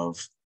of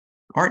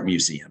art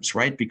museums,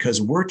 right?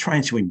 Because we're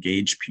trying to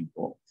engage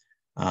people.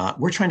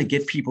 We're trying to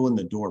get people in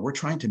the door. We're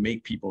trying to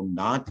make people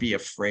not be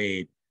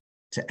afraid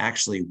to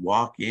actually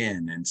walk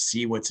in and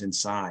see what's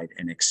inside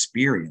and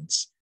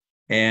experience.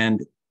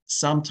 And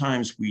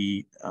sometimes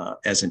we,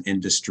 as an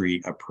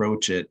industry,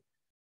 approach it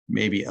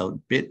maybe a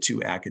bit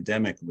too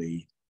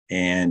academically,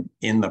 and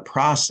in the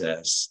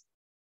process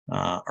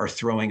are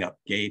throwing up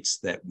gates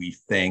that we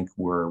think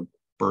we're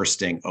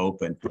bursting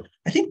open.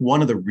 I think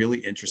one of the really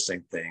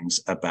interesting things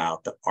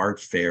about the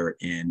art fair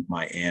in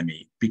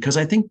Miami, because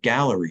I think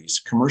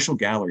commercial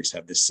galleries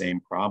have the same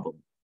problem.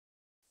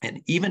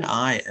 And even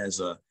I, as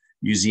a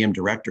museum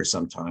director,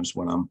 sometimes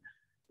when I'm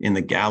in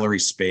the gallery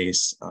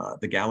space,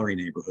 the gallery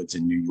neighborhoods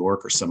in New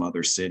York or some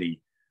other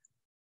city,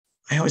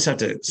 I always have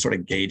to sort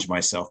of gauge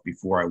myself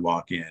before I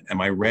walk in.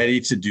 Am I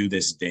ready to do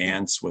this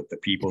dance with the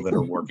people that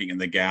are working in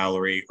the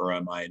gallery, or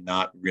am I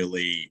not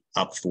really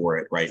up for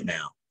it right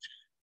now?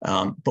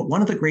 But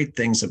one of the great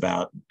things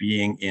about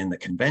being in the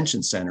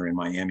convention center in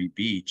Miami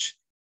Beach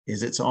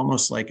is it's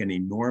almost like an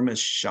enormous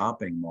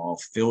shopping mall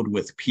filled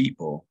with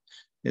people.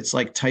 It's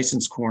like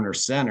Tyson's Corner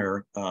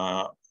Center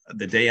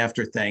the day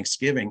after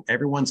Thanksgiving.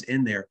 Everyone's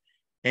in there,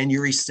 and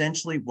you're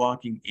essentially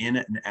walking in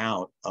and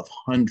out of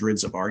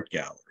hundreds of art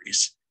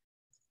galleries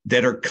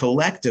that are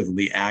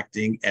collectively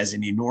acting as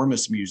an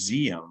enormous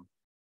museum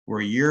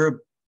where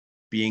you're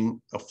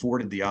being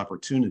afforded the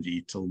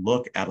opportunity to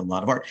look at a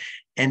lot of art.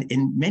 And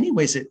in many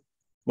ways,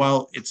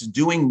 while it's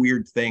doing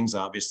weird things,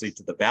 obviously,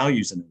 to the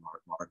values in the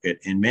art market,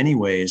 in many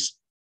ways,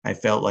 I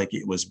felt like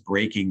it was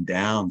breaking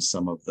down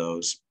some of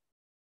those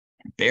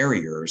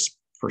barriers,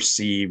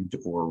 perceived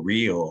or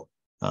real,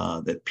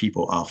 that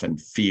people often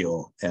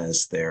feel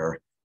as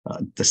they're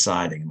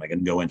deciding, am I going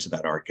to go into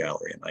that art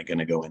gallery? Am I going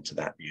to go into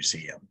that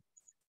museum?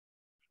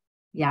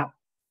 Yeah.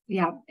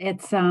 Yeah.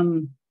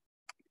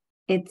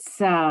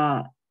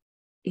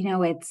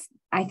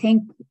 I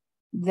think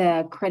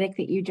the critic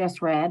that you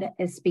just read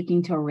is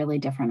speaking to a really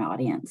different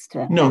audience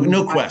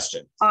no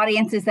question.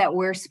 Audiences that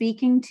we're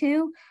speaking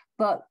to,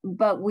 but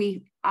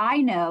I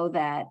know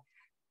that,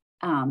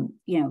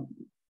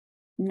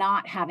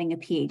 not having a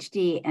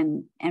PhD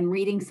and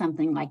reading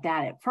something like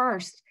that at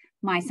first,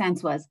 my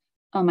sense was,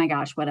 oh my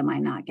gosh, what am I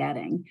not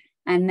getting?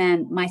 And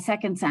then my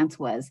second sense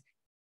was,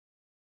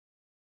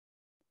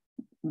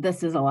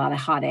 this is a lot of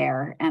hot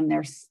air, and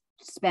they're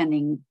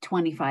spending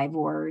 25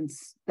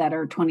 words that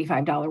are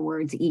 $25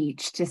 words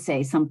each to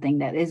say something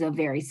that is a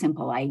very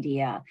simple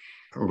idea.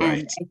 Right.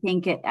 And I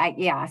think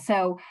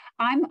so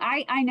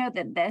I know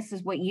that this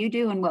is what you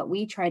do and what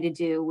we try to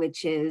do,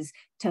 which is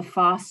to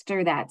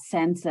foster that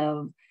sense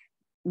of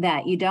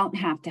that you don't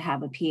have to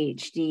have a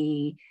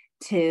PhD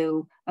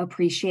to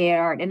appreciate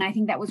art. And I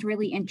think that was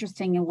really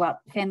interesting in what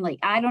Findlay,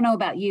 I don't know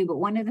about you, but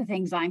one of the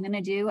things I'm going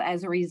to do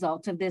as a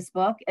result of this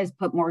book is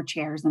put more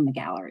chairs in the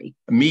gallery.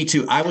 Me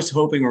too. I was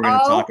hoping we were going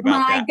to talk about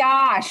that. Oh my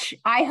gosh.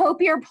 I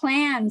hope your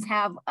plans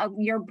have,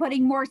 you're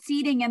putting more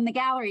seating in the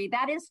gallery.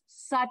 That is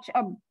such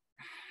a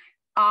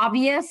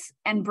obvious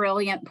and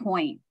brilliant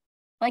point.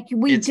 Like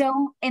we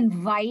don't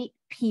invite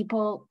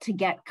people to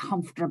get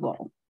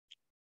comfortable.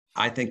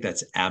 I think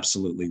that's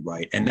absolutely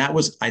right. And that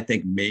was, I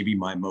think, maybe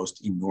my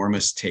most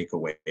enormous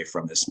takeaway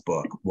from this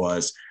book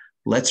was,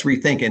 let's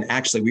rethink. And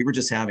actually, we were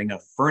just having a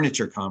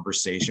furniture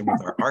conversation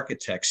with our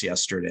architects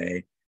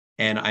yesterday.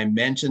 And I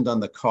mentioned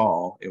on the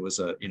call, it was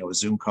a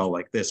Zoom call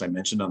like this. I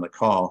mentioned on the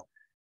call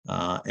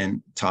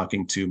and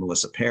talking to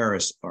Melissa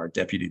Paris, our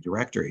deputy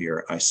director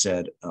here, I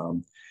said,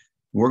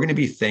 we're going to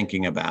be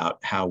thinking about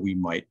how we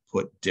might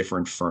put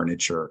different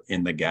furniture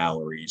in the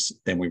galleries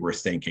than we were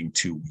thinking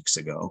 2 weeks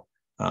ago.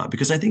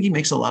 Because I think he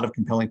makes a lot of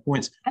compelling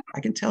points.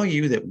 I can tell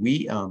you that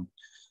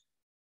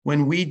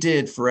when we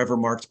did Forever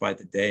Marked by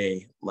the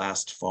Day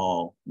last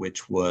fall,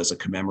 which was a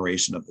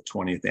commemoration of the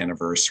 20th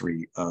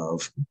anniversary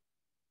of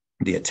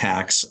the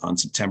attacks on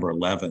September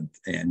 11th,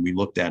 and we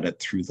looked at it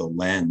through the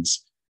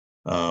lens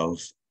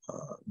of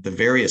the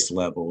various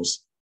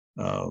levels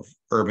of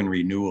urban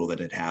renewal that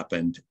had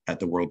happened at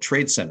the World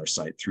Trade Center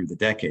site through the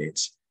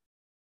decades.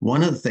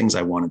 One of the things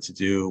I wanted to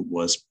do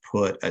was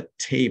put a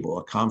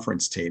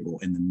conference table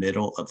in the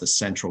middle of the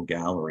central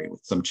gallery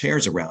with some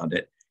chairs around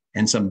it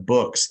and some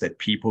books that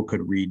people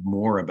could read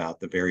more about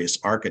the various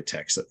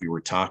architects that we were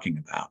talking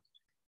about.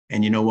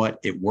 And you know what?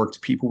 It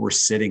worked. People were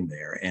sitting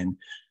there, and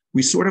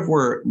we sort of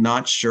were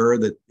not sure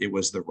that it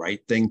was the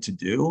right thing to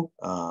do.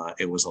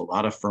 It was a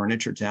lot of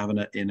furniture to have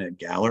in a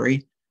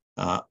gallery,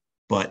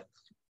 but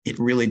it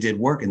really did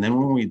work. And then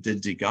when we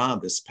did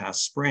Degas this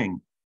past spring,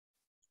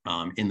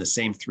 in the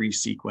same three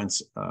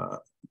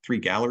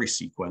gallery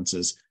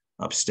sequences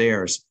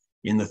upstairs,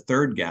 in the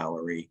third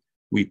gallery,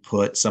 we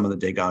put some of the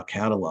Degas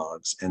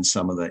catalogs and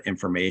some of the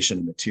information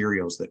and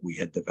materials that we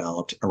had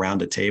developed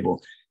around a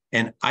table.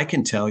 And I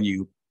can tell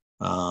you,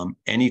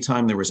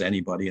 anytime there was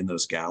anybody in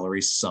those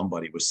galleries,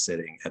 somebody was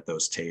sitting at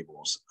those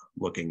tables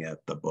looking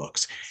at the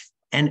books.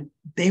 And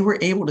they were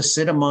able to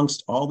sit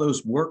amongst all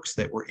those works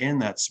that were in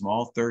that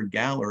small third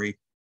gallery.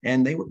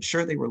 And they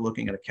were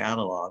looking at a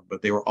catalog,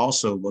 but they were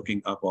also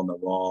looking up on the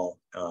wall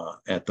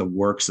at the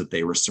works that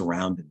they were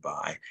surrounded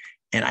by.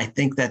 And I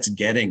think that's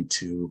getting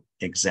to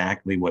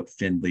exactly what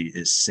Findlay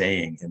is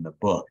saying in the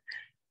book.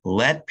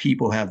 Let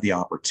people have the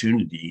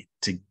opportunity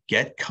to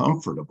get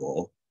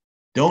comfortable.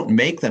 Don't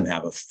make them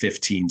have a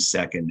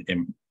 15-second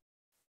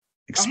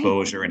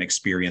exposure and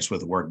experience with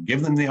the work.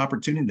 Give them the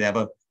opportunity to have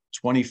a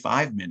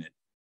 25-minute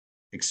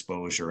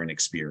exposure and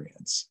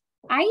experience.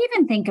 I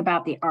even think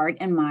about the art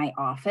in my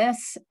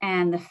office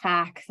and the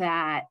fact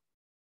that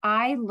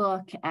I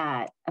look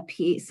at a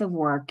piece of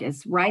work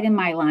is right in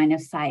my line of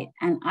sight,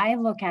 and I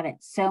look at it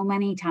so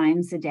many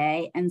times a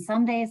day. And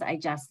some days I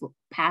just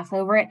pass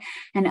over it,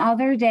 and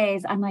other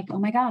days I'm like, oh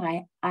my God,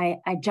 I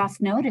just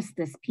noticed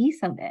this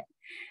piece of it.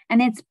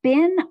 And it's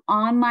been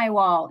on my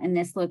wall in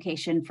this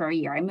location for a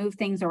year. I move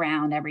things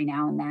around every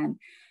now and then.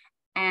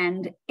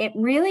 And it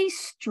really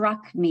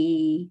struck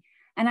me.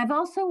 And I've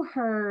also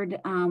heard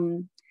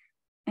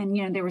And,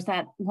 there was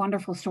that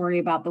wonderful story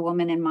about the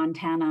woman in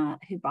Montana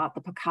who bought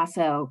the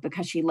Picasso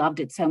because she loved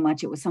it so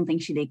much. It was something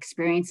she'd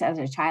experienced as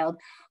a child.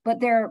 But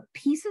there are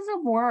pieces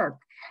of work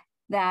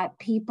that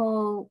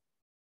people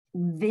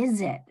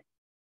visit,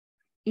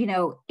 in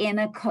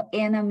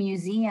a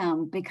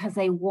museum because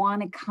they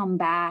want to come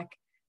back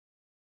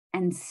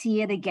and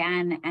see it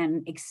again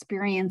and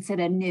experience it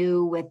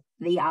anew with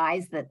the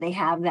eyes that they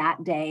have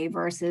that day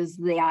versus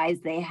the eyes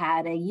they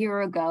had a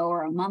year ago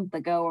or a month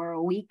ago or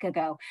a week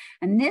ago.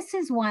 And this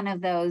is one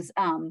of those,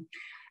 and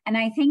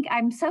I think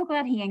I'm so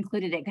glad he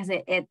included it because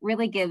it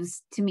really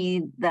gives to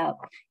me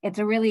it's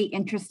a really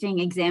interesting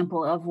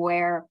example of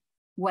where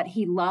what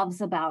he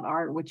loves about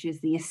art, which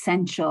is the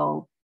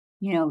essential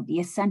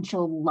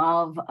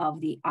love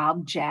of the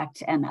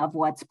object and of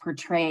what's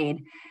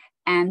portrayed,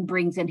 and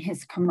brings in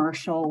his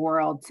commercial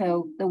world.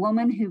 So the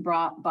woman who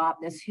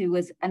bought this, who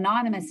was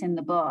anonymous in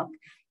the book,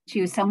 she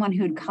was someone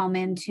who'd come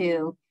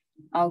into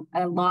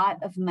a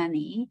lot of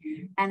money,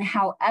 and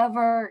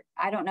however,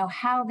 I don't know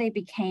how they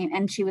became,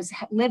 and she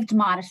lived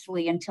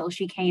modestly until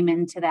she came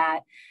into that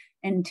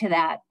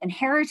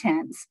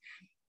inheritance.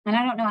 And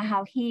I don't know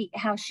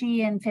how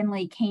she and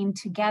Findlay came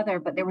together,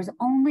 but there was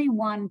only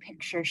one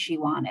picture she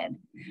wanted,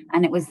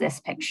 and it was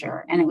this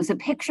picture. And it was a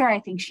picture I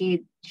think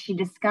she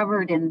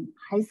discovered in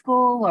high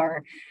school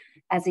or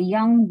as a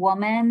young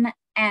woman,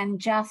 and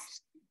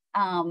just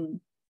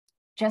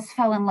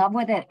fell in love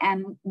with it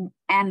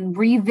and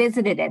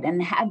revisited it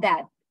and had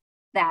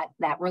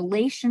that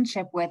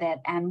relationship with it.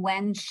 And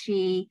when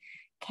she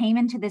came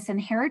into this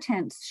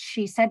inheritance,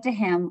 she said to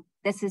him,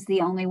 "This is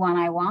the only one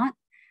I want,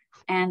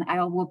 and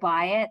I will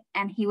buy it."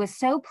 And he was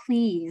so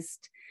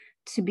pleased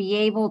to be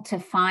able to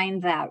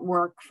find that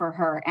work for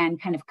her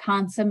and kind of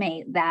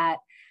consummate that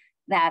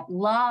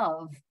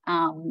love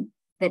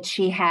that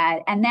she had.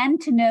 And then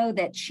to know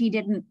that she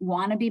didn't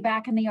want to be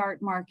back in the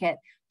art market,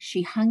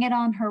 she hung it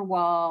on her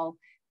wall.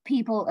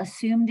 People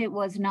assumed it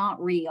was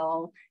not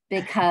real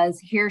because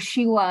here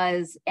she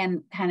was,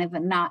 and kind of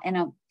not in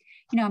a,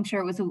 I'm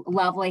sure it was a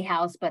lovely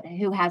house, but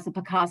who has a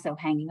Picasso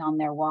hanging on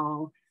their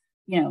wall,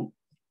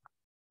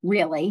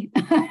 really.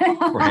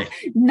 Right.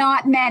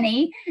 Not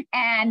many.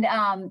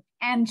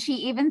 And she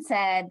even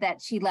said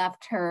that she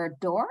left her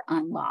door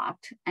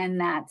unlocked, and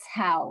that's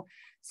how.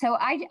 So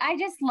I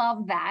just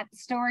love that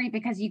story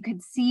because you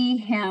could see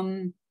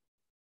him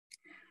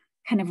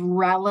kind of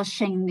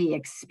relishing the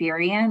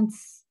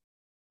experience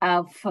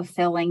of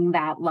fulfilling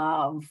that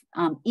love,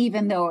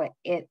 even though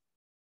it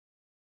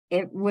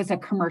was a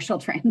commercial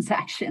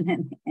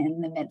transaction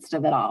in the midst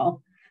of it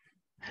all.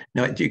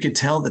 Now, you could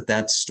tell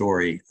that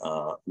story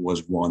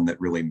was one that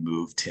really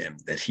moved him,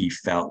 that he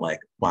felt like,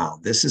 wow,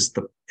 this is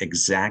the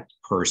exact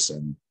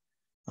person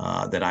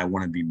that I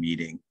want to be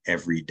meeting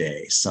every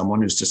day.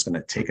 Someone who's just going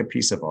to take a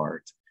piece of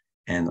art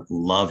and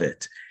love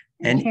it.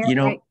 And,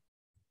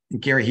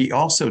 Gary, he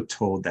also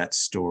told that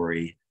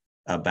story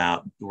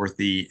about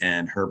Dorothy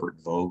and Herbert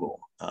Vogel,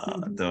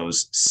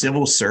 those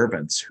civil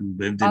servants who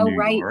lived in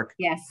New York,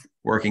 yes,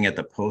 working at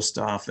the post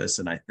office,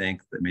 and I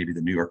think that maybe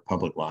the New York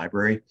Public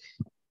Library,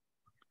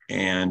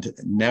 and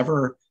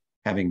never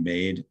having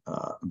made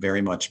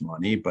very much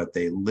money, but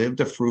they lived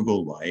a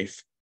frugal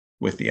life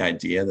with the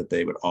idea that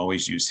they would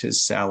always use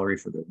his salary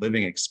for their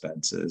living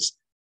expenses,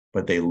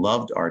 but they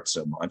loved art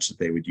so much that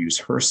they would use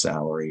her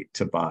salary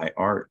to buy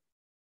art.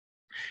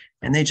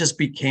 And they just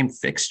became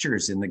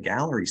fixtures in the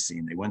gallery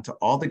scene. They went to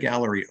all the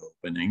gallery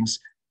openings.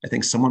 I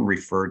think someone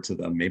referred to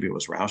them, maybe it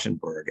was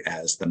Rauschenberg,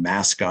 as the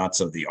mascots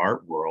of the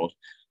art world.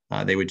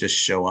 They would just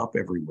show up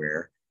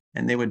everywhere,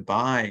 and they would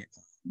buy,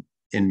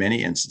 in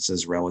many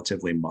instances,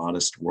 relatively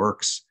modest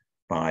works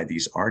by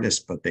these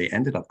artists, but they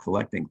ended up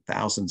collecting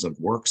thousands of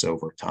works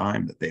over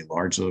time that they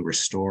largely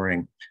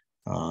restoring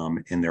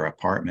in their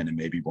apartment and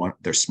maybe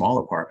their small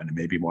apartment and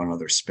maybe one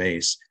other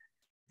space,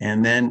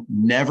 and then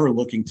never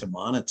looking to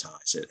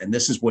monetize it. And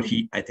this is what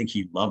I think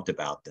he loved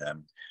about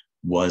them,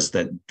 was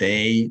that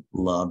they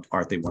loved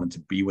art. They wanted to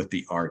be with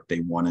the art.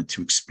 They wanted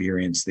to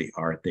experience the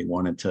art. They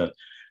wanted to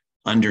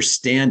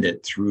understand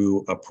it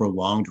through a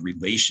prolonged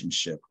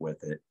relationship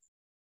with it.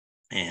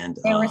 And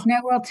there was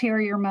no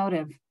ulterior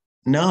motive.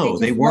 No,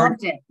 they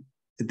weren't.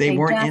 They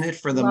weren't in it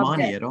for the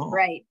money at all.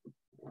 Right.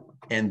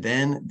 And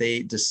then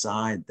they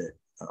decide that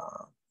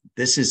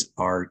this is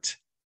art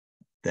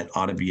that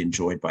ought to be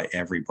enjoyed by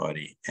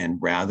everybody. And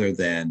rather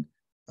than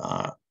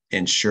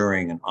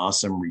ensuring an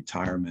awesome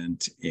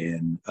retirement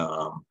in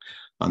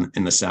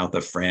the south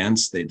of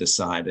France, they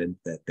decided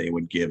that they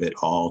would give it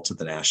all to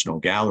the National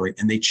Gallery.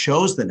 And they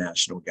chose the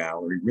National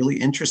Gallery, really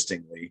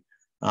interestingly,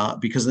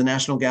 because the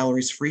National Gallery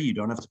is free. You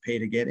don't have to pay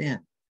to get in,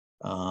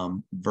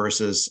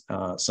 versus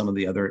some of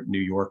the other New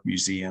York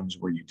museums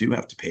where you do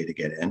have to pay to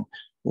get in,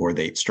 or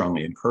they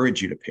strongly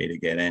encourage you to pay to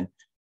get in.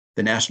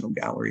 The National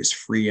Gallery is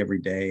free every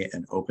day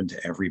and open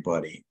to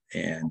everybody.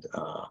 And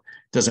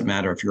it doesn't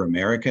matter if you're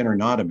American or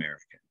not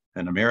American.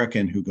 An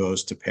American who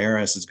goes to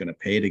Paris is going to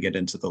pay to get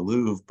into the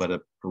Louvre, but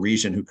a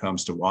Parisian who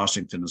comes to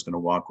Washington is going to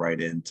walk right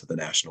into the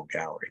National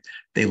Gallery.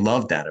 They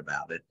loved that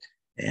about it,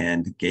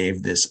 and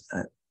gave this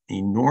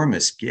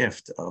enormous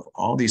gift of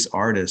all these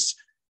artists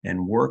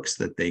and works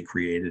that they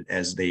created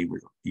as they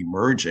were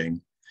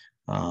emerging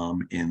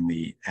in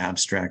the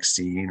abstract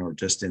scene or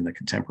just in the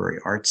contemporary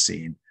art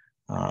scene.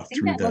 I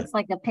think that looks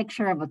like a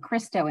picture of a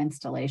Christo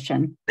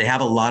installation. They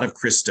have a lot of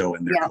Christo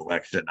in their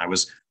collection. I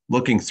was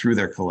looking through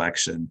their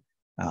collection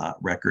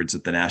records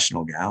at the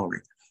National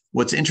Gallery.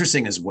 What's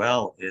interesting as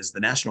well is the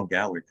National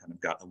Gallery kind of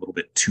got a little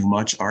bit too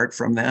much art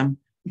from them.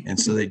 And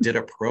so they did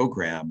a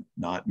program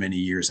not many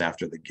years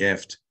after the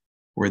gift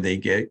where they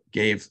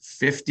gave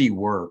 50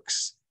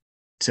 works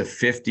to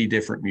 50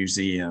 different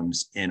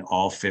museums in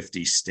all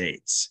 50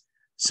 states.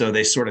 So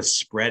they sort of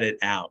spread it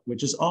out,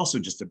 which is also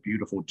just a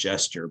beautiful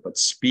gesture, but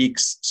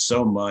speaks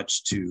so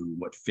much to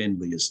what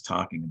Findlay is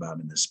talking about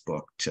in this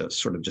book, to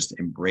sort of just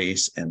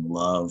embrace and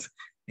love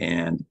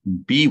and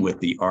be with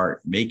the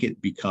art, make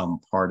it become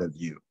part of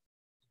you.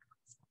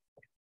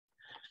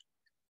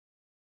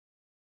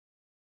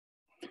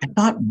 I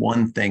thought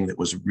one thing that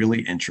was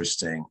really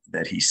interesting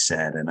that he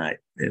said, and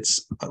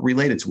it's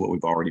related to what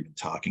we've already been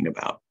talking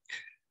about,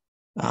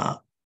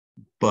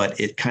 but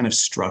it kind of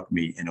struck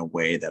me in a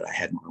way that I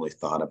hadn't really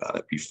thought about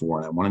it before.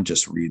 And I want to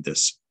just read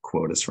this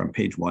quote. It's from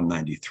page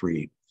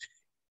 193.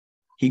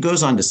 He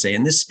goes on to say,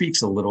 and this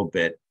speaks a little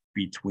bit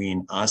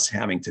between us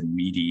having to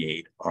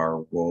mediate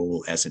our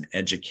role as an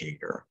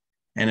educator.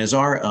 And as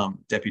our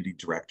deputy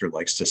director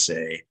likes to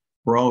say,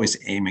 we're always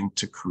aiming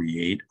to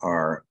create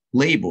our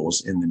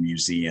labels in the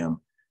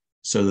museum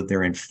so that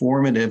they're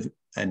informative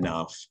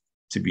enough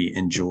to be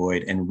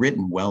enjoyed and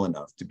written well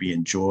enough to be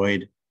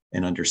enjoyed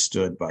and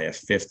understood by a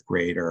fifth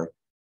grader,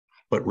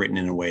 but written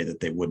in a way that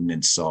they wouldn't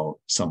insult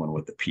someone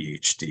with a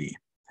PhD,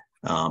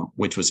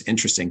 which was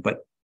interesting.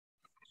 But,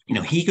 you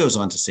know, he goes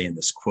on to say in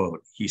this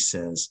quote, he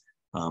says,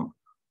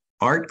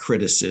 art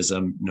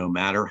criticism, no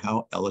matter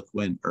how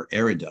eloquent or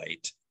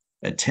erudite,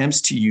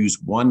 attempts to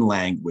use one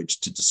language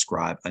to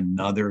describe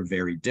another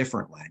very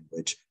different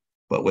language,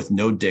 but with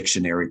no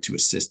dictionary to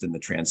assist in the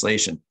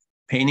translation.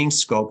 Painting,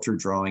 sculpture,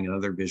 drawing, and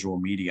other visual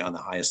media on the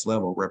highest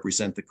level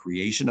represent the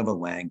creation of a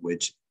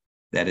language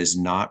that is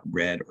not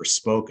read or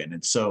spoken.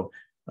 And so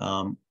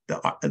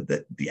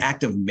the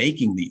act of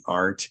making the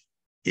art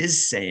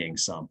is saying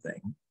something,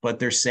 but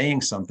they're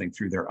saying something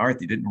through their art.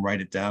 They didn't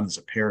write it down as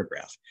a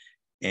paragraph.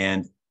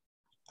 And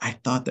I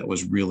thought that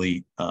was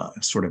really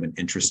sort of an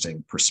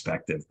interesting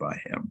perspective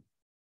by him.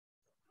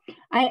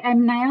 I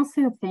mean, I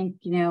also think,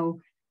 you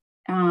know,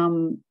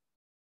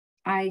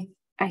 I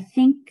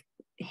think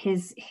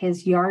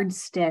his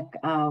yardstick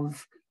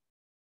of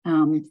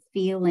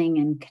feeling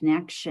and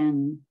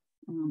connection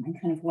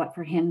and kind of what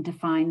for him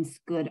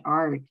defines good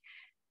art.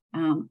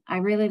 I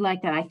really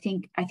like that. I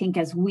think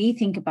as we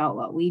think about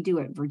what we do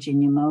at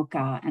Virginia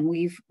MoCA, and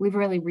we've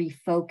really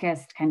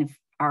refocused kind of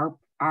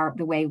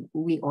the way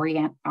we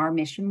orient our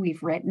mission.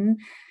 We've written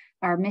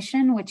our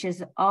mission, which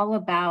is all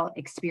about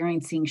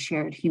experiencing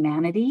shared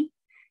humanity,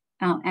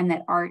 and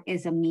that art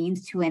is a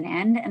means to an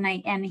end.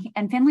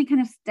 And Findlay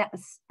kind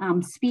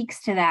of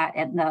speaks to that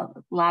in the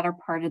latter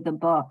part of the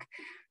book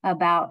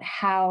about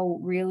how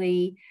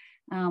really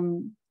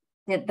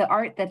that the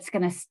art that's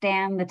going to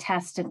stand the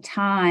test of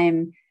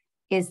time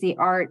is the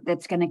art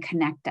that's going to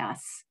connect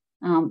us,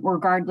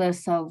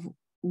 regardless of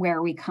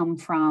where we come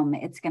from.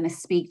 It's going to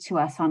speak to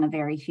us on a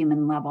very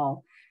human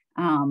level.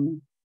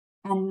 And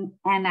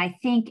I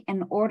think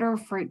in order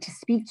for it to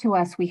speak to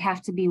us, we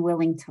have to be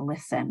willing to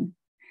listen.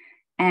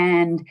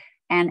 And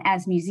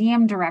as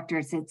museum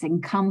directors, it's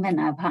incumbent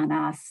upon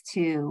us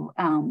to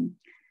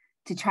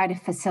try to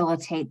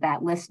facilitate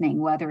that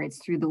listening, whether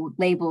it's through the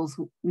labels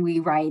we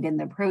write and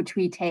the approach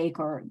we take,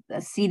 or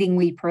the seating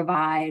we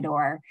provide,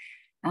 or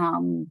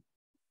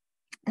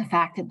the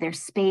fact that there's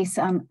space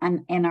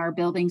in our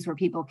buildings where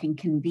people can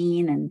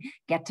convene and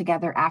get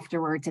together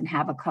afterwards and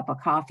have a cup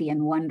of coffee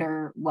and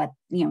wonder what,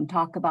 you know,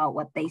 talk about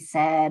what they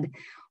said,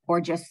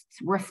 or just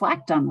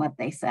reflect on what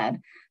they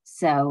said.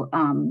 So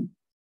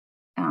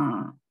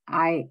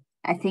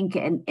I think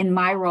in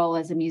my role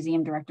as a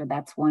museum director,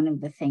 that's one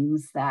of the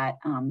things that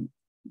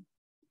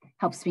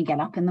helps me get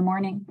up in the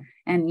morning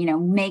and, you know,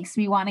 makes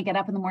me want to get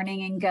up in the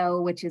morning and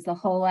go, which is the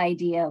whole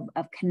idea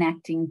of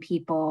connecting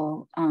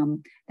people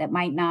that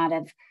might not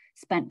have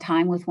spent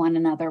time with one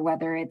another,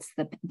 whether it's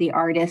the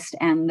artist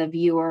and the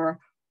viewer,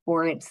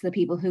 or it's the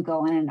people who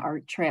go on an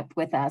art trip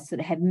with us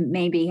that have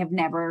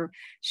never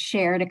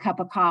shared a cup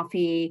of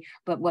coffee,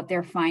 but what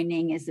they're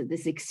finding is that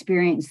this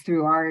experience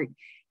through art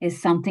is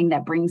something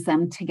that brings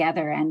them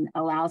together and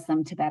allows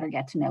them to better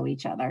get to know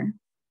each other.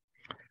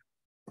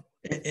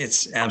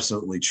 It's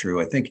absolutely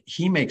true. I think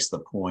he makes the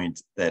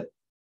point that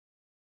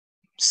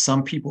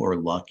some people are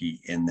lucky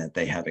in that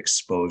they have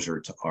exposure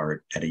to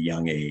art at a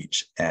young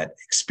age, at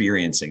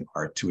experiencing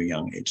art to a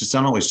young age. It's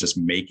not always just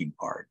making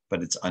art,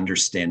 but it's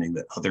understanding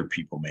that other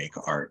people make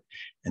art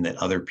and that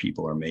other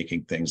people are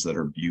making things that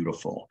are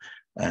beautiful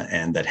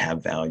and that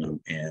have value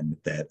and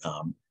that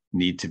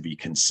need to be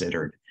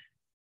considered.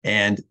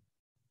 And,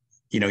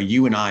 you know,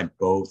 you and I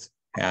both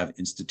have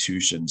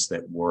institutions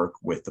that work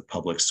with the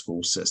public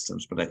school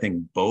systems, but I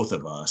think both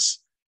of us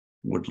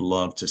would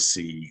love to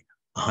see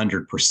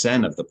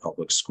 100% of the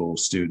public school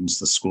students,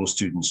 the school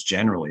students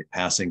generally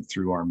passing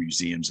through our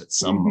museums at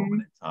some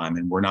moment in time.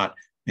 And we're not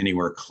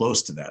anywhere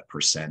close to that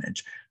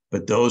percentage.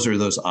 But those are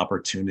those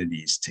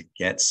opportunities to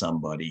get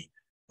somebody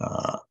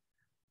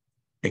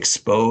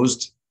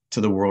exposed to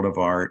the world of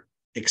art,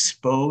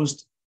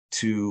 exposed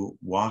to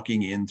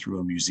walking in through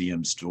a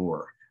museum's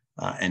door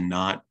and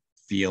not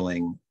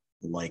feeling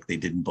like they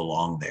didn't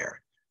belong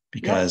there.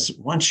 Because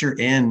once you're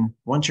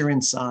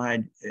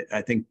inside,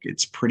 I think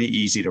it's pretty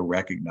easy to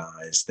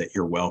recognize that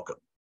you're welcome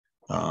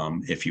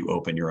if you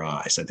open your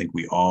eyes. I think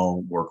we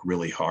all work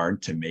really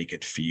hard to make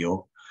it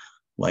feel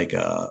like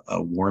a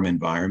warm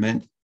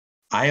environment.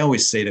 I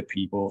always say to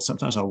people,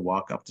 sometimes I'll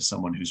walk up to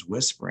someone who's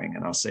whispering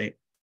and I'll say,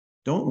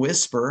 don't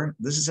whisper.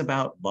 This is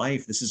about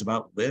life. This is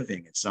about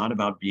living. It's not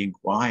about being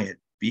quiet.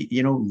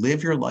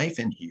 Live your life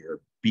in here.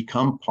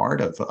 Become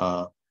part of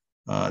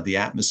the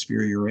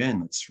atmosphere you're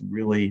in. It's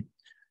really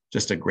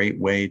just a great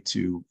way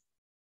to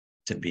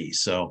be.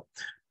 So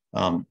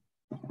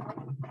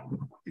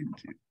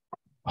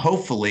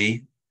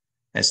hopefully,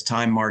 as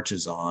time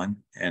marches on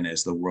and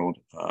as the world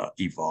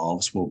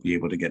evolves, we'll be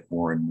able to get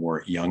more and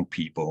more young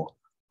people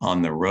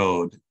on the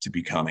road to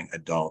becoming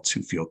adults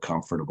who feel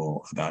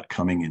comfortable about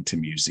coming into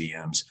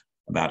museums,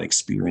 about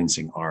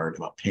experiencing art,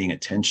 about paying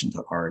attention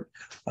to art,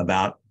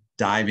 about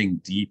diving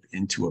deep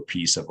into a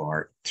piece of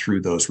art through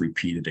those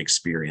repeated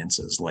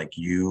experiences, like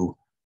you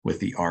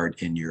with the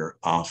art in your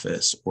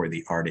office or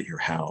the art at your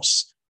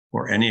house,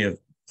 or any of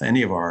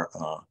our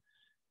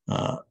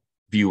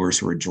viewers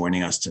who are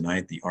joining us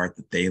tonight, the art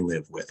that they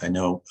live with. I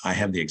know I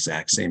have the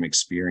exact same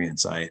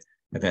experience. I've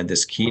had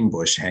this keen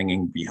bush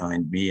hanging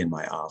behind me in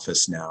my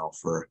office now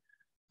for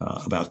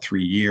about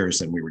 3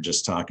 years, and we were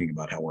just talking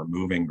about how we're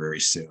moving very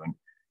soon,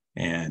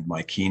 and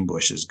my keen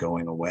bush is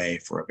going away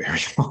for a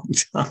very long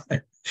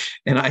time.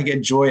 And I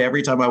get joy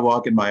every time I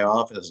walk in my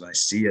office and I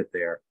see it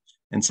there.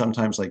 And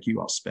sometimes, like you,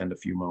 I'll spend a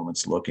few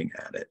moments looking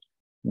at it.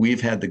 We've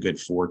had the good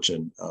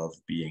fortune of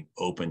being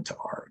open to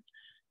art.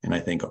 And I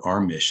think our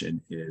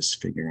mission is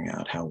figuring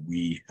out how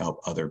we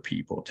help other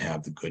people to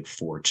have the good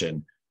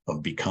fortune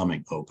of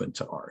becoming open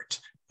to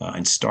art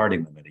and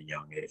starting them at a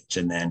young age,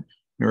 and then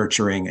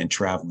nurturing and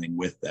traveling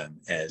with them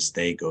as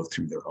they go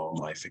through their own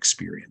life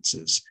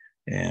experiences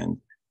and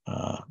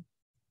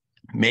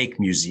make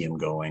museum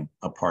going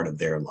a part of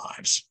their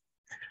lives.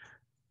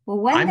 Well,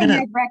 one thing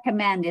I'd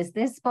recommend is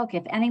this book.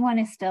 If anyone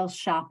is still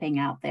shopping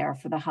out there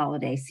for the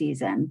holiday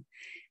season,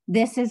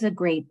 this is a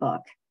great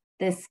book.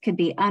 This could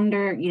be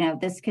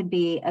this could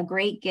be a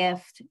great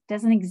gift.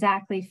 Doesn't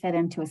exactly fit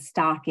into a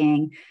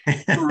stocking,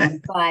 but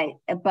and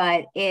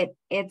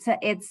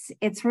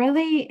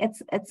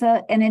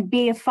it'd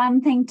be a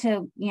fun thing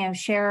to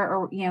share,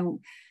 or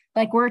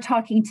like we're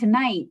talking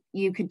tonight.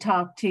 You could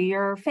talk to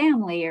your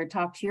family, or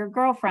talk to your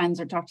girlfriends,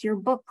 or talk to your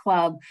book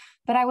club.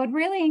 But I would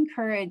really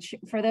encourage,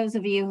 for those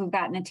of you who've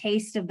gotten a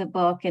taste of the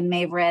book and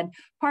may have read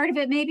part of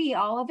it, maybe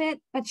all of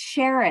it, but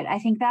share it. I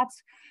think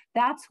that's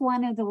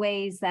one of the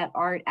ways that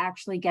art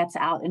actually gets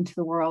out into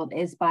the world,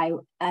 is by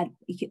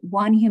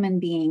one human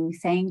being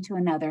saying to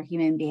another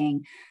human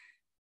being,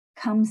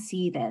 come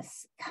see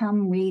this,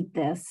 come read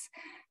this.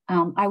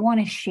 I want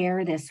to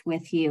share this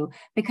with you,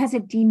 because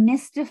it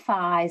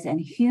demystifies and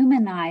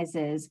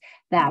humanizes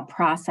that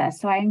process.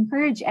 So I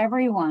encourage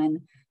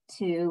everyone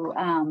to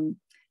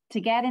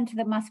get into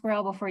the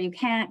Muscarelle before you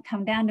can't.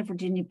 Come down to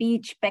Virginia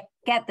Beach,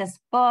 get this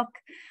book,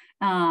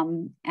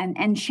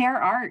 and share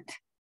art.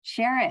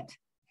 Share it.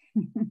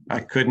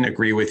 I couldn't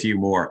agree with you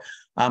more.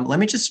 Let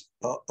me just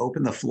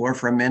open the floor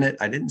for a minute.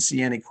 I didn't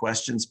see any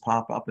questions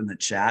pop up in the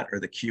chat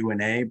or the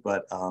Q&A,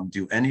 but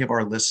do any of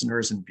our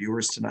listeners and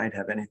viewers tonight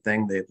have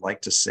anything they'd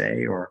like to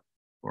say or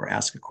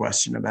ask a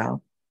question about?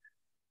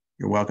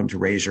 You're welcome to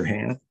raise your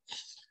hand.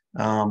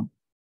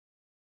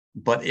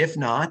 But if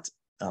not,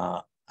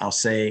 I'll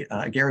say,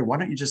 Gary, why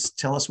don't you just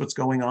tell us what's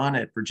going on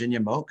at Virginia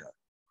MoCA?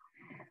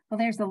 Well,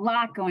 there's a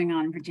lot going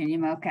on in Virginia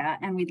MoCA,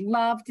 and we'd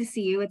love to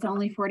see you. It's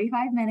only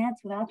 45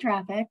 minutes without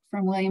traffic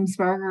from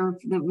Williamsburg or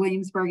the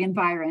Williamsburg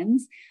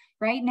environs.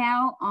 Right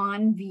now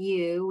on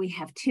view, we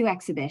have 2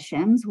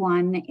 exhibitions.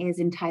 One is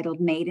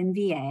entitled Made in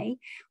VA,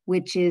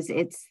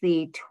 it's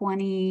the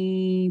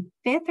 25th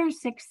or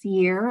 6th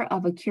year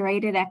of a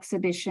curated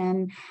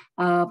exhibition,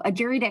 of a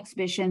juried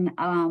exhibition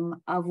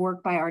of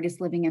work by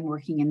artists living and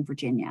working in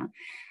Virginia.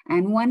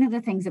 And one of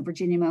the things that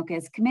Virginia MoCA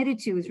is committed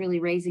to is really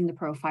raising the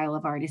profile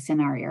of artists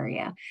in our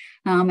area.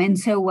 And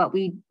so what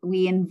we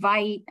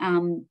invite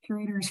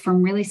curators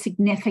from really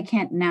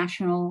significant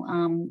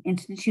national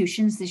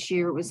institutions. This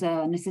year it was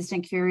an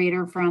assistant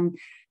curator from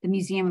the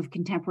Museum of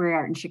Contemporary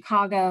Art in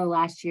Chicago.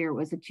 Last year it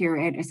was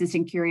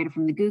assistant curator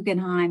from the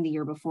Guggenheim. The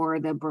year before,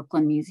 the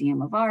Brooklyn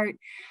Museum of Art.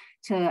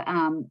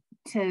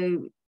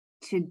 To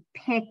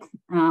pick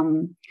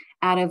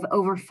out of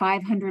over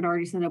 500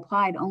 artists that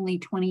applied, only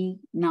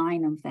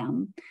 29 of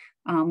them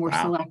were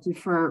selected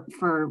for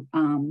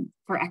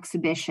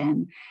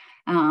exhibition.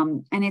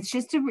 And it's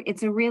just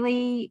it's a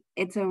really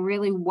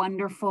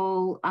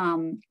wonderful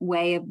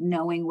way of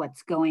knowing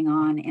what's going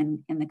on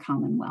in the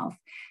Commonwealth.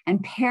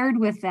 And paired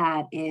with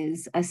that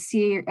is a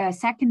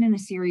second in a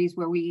series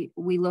where we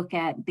look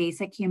at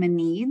basic human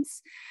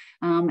needs.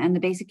 And the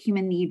basic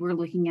human need we're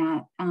looking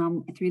at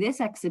through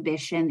this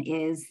exhibition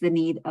is the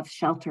need of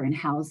shelter and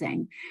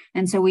housing.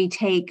 And so we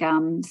take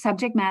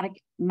subject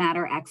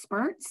matter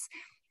experts,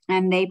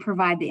 and they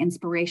provide the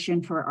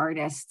inspiration for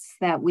artists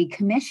that we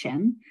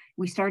commission.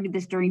 We started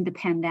this during the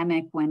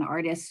pandemic when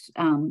artists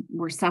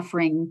were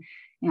suffering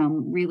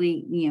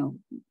really,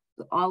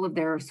 all of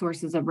their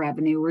sources of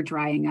revenue were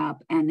drying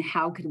up, and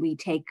how could we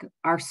take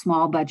our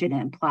small budget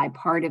and apply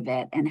part of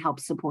it and help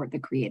support the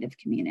creative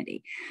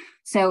community?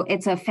 So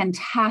it's a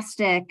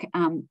fantastic,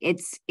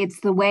 it's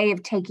the way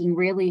of taking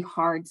really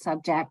hard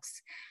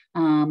subjects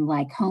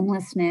like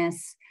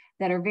homelessness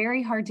that are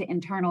very hard to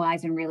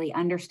internalize and really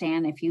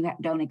understand if you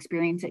don't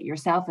experience it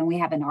yourself. And we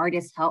have an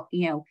artist help,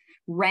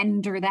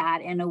 render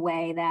that in a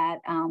way that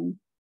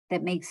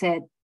that makes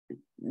it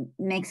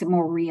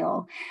more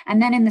real.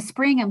 And then in the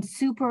spring, I'm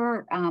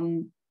super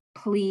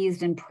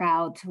pleased and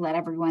proud to let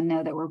everyone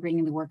know that we're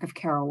bringing the work of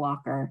Carol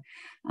Walker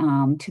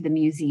to the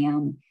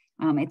museum.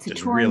 It's a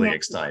touring, really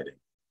exciting.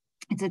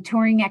 It's a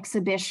touring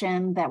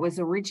exhibition that was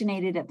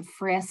originated at the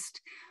Frist.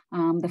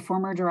 The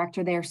former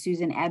director there,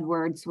 Susan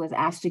Edwards, was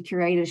asked to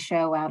curate a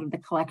show out of the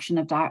collection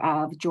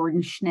of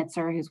Jordan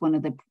Schnitzer, who's one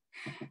of the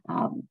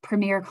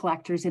premier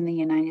collectors in the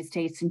United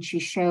States, and she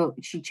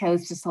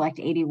chose to select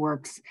 80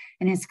 works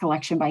in his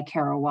collection by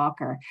Carol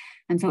Walker.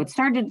 And so it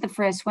started at the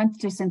Frist, went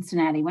to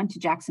Cincinnati, went to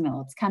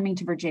Jacksonville, it's coming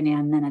to Virginia,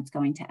 and then it's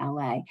going to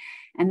LA.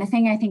 And the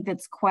thing I think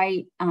that's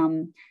quite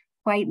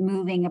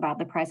moving about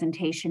the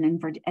presentation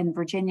in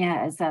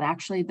Virginia is that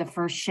actually the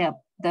first ship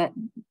that,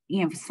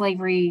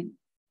 slavery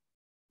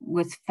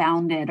was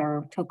founded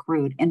or took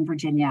root in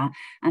Virginia,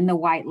 and the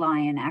White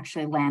Lion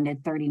actually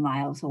landed 30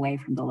 miles away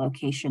from the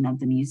location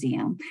of the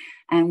museum.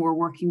 And we're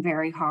working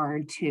very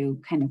hard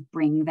to kind of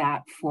bring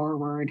that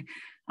forward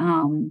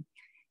and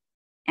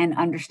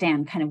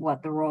understand kind of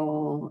what the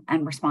role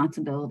and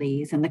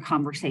responsibilities and the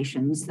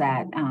conversations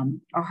that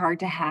are hard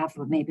to have,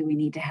 but maybe we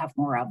need to have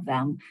more of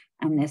them.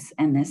 And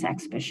this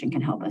exhibition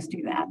can help us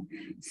do that.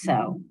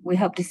 So we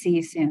hope to see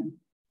you soon.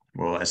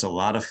 Well, it's a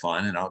lot of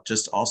fun. And I'll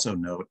just also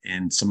note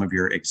in some of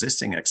your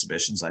existing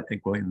exhibitions, I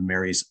think William &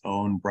 Mary's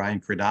own Brian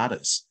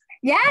Credatus.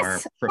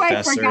 Yes,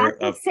 professor I forgot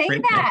to of say that.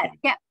 printmaking.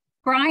 Yeah,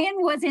 Brian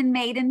was in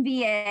Maiden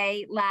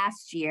VA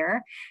last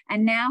year,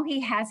 and now he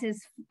has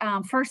his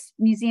first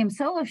museum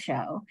solo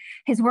show.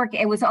 His work,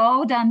 it was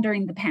all done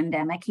during the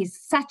pandemic. He's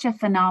such a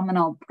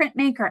phenomenal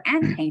printmaker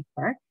and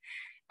painter.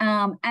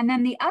 And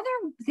then the other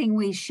thing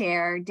we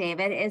share,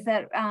 David, is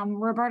that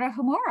Roberto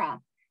Hamora,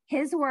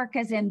 his work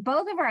is in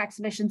both of our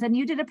exhibitions, and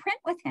you did a print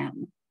with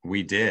him.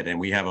 We did, and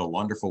we have a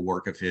wonderful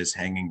work of his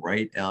hanging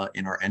right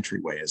in our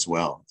entryway as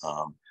well.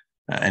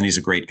 And he's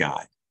a great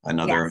guy,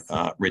 another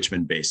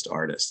Richmond-based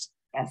artist.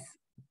 Yes.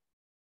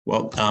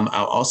 Well,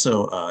 I'll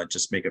also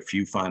just make a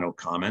few final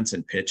comments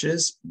and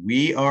pitches.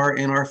 We are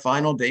in our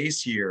final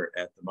days here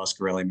at the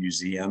Muscarelle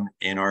Museum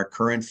in our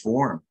current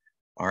form.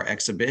 Our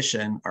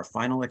exhibition, our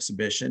final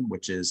exhibition,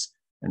 which is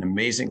an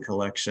amazing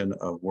collection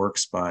of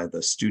works by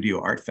the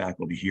studio art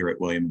faculty here at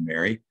William &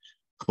 Mary,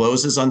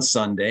 closes on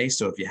Sunday.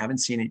 So if you haven't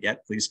seen it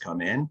yet, please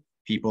come in.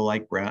 People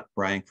like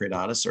Brian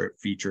Credatus are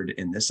featured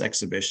in this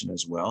exhibition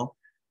as well.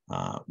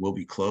 We'll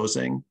be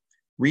closing,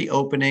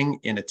 reopening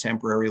in a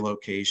temporary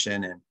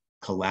location, and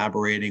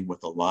collaborating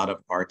with a lot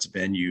of arts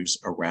venues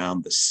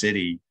around the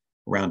city,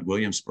 around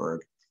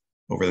Williamsburg,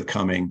 over the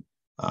coming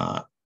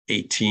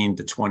 18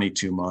 to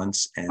 22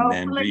 months, and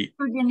then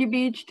Virginia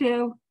Beach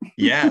too.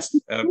 Yes,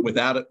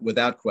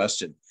 without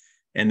question,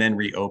 and then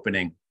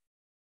reopening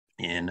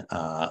in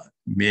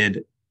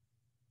mid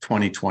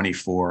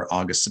 2024,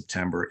 August,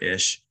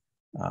 September-ish,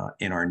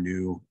 in our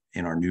new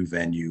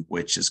venue,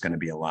 which is going to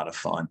be a lot of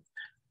fun.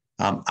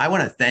 I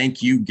want to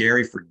thank you,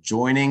 Gary, for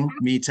joining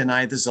me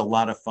tonight. This is a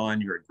lot of fun.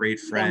 You're a great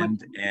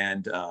friend,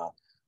 and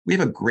we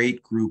have a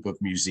great group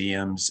of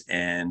museums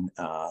and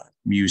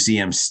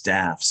museum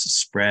staffs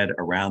spread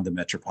around the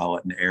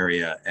metropolitan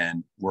area,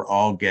 and we're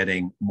all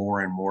getting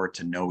more and more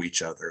to know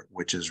each other,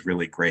 which is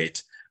really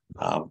great.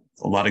 A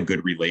lot of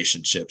good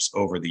relationships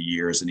over the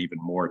years, and even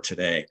more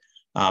today.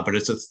 But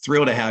it's a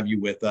thrill to have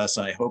you with us.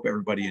 I hope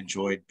everybody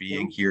enjoyed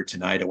being here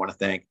tonight. I want to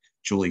thank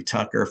Julie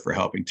Tucker for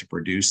helping to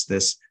produce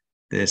this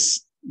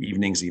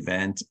evening's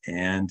event.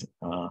 And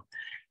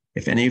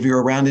if any of you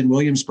are around in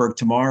Williamsburg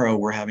tomorrow,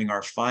 we're having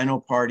our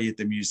final party at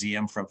the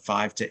museum from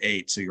 5 to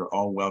 8. So you're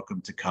all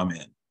welcome to come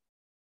in.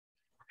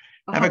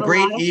 Have a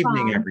great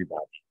evening,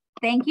 everybody.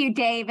 Thank you,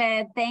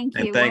 David. Thank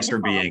you. And thanks for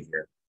being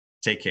here.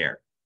 Take care.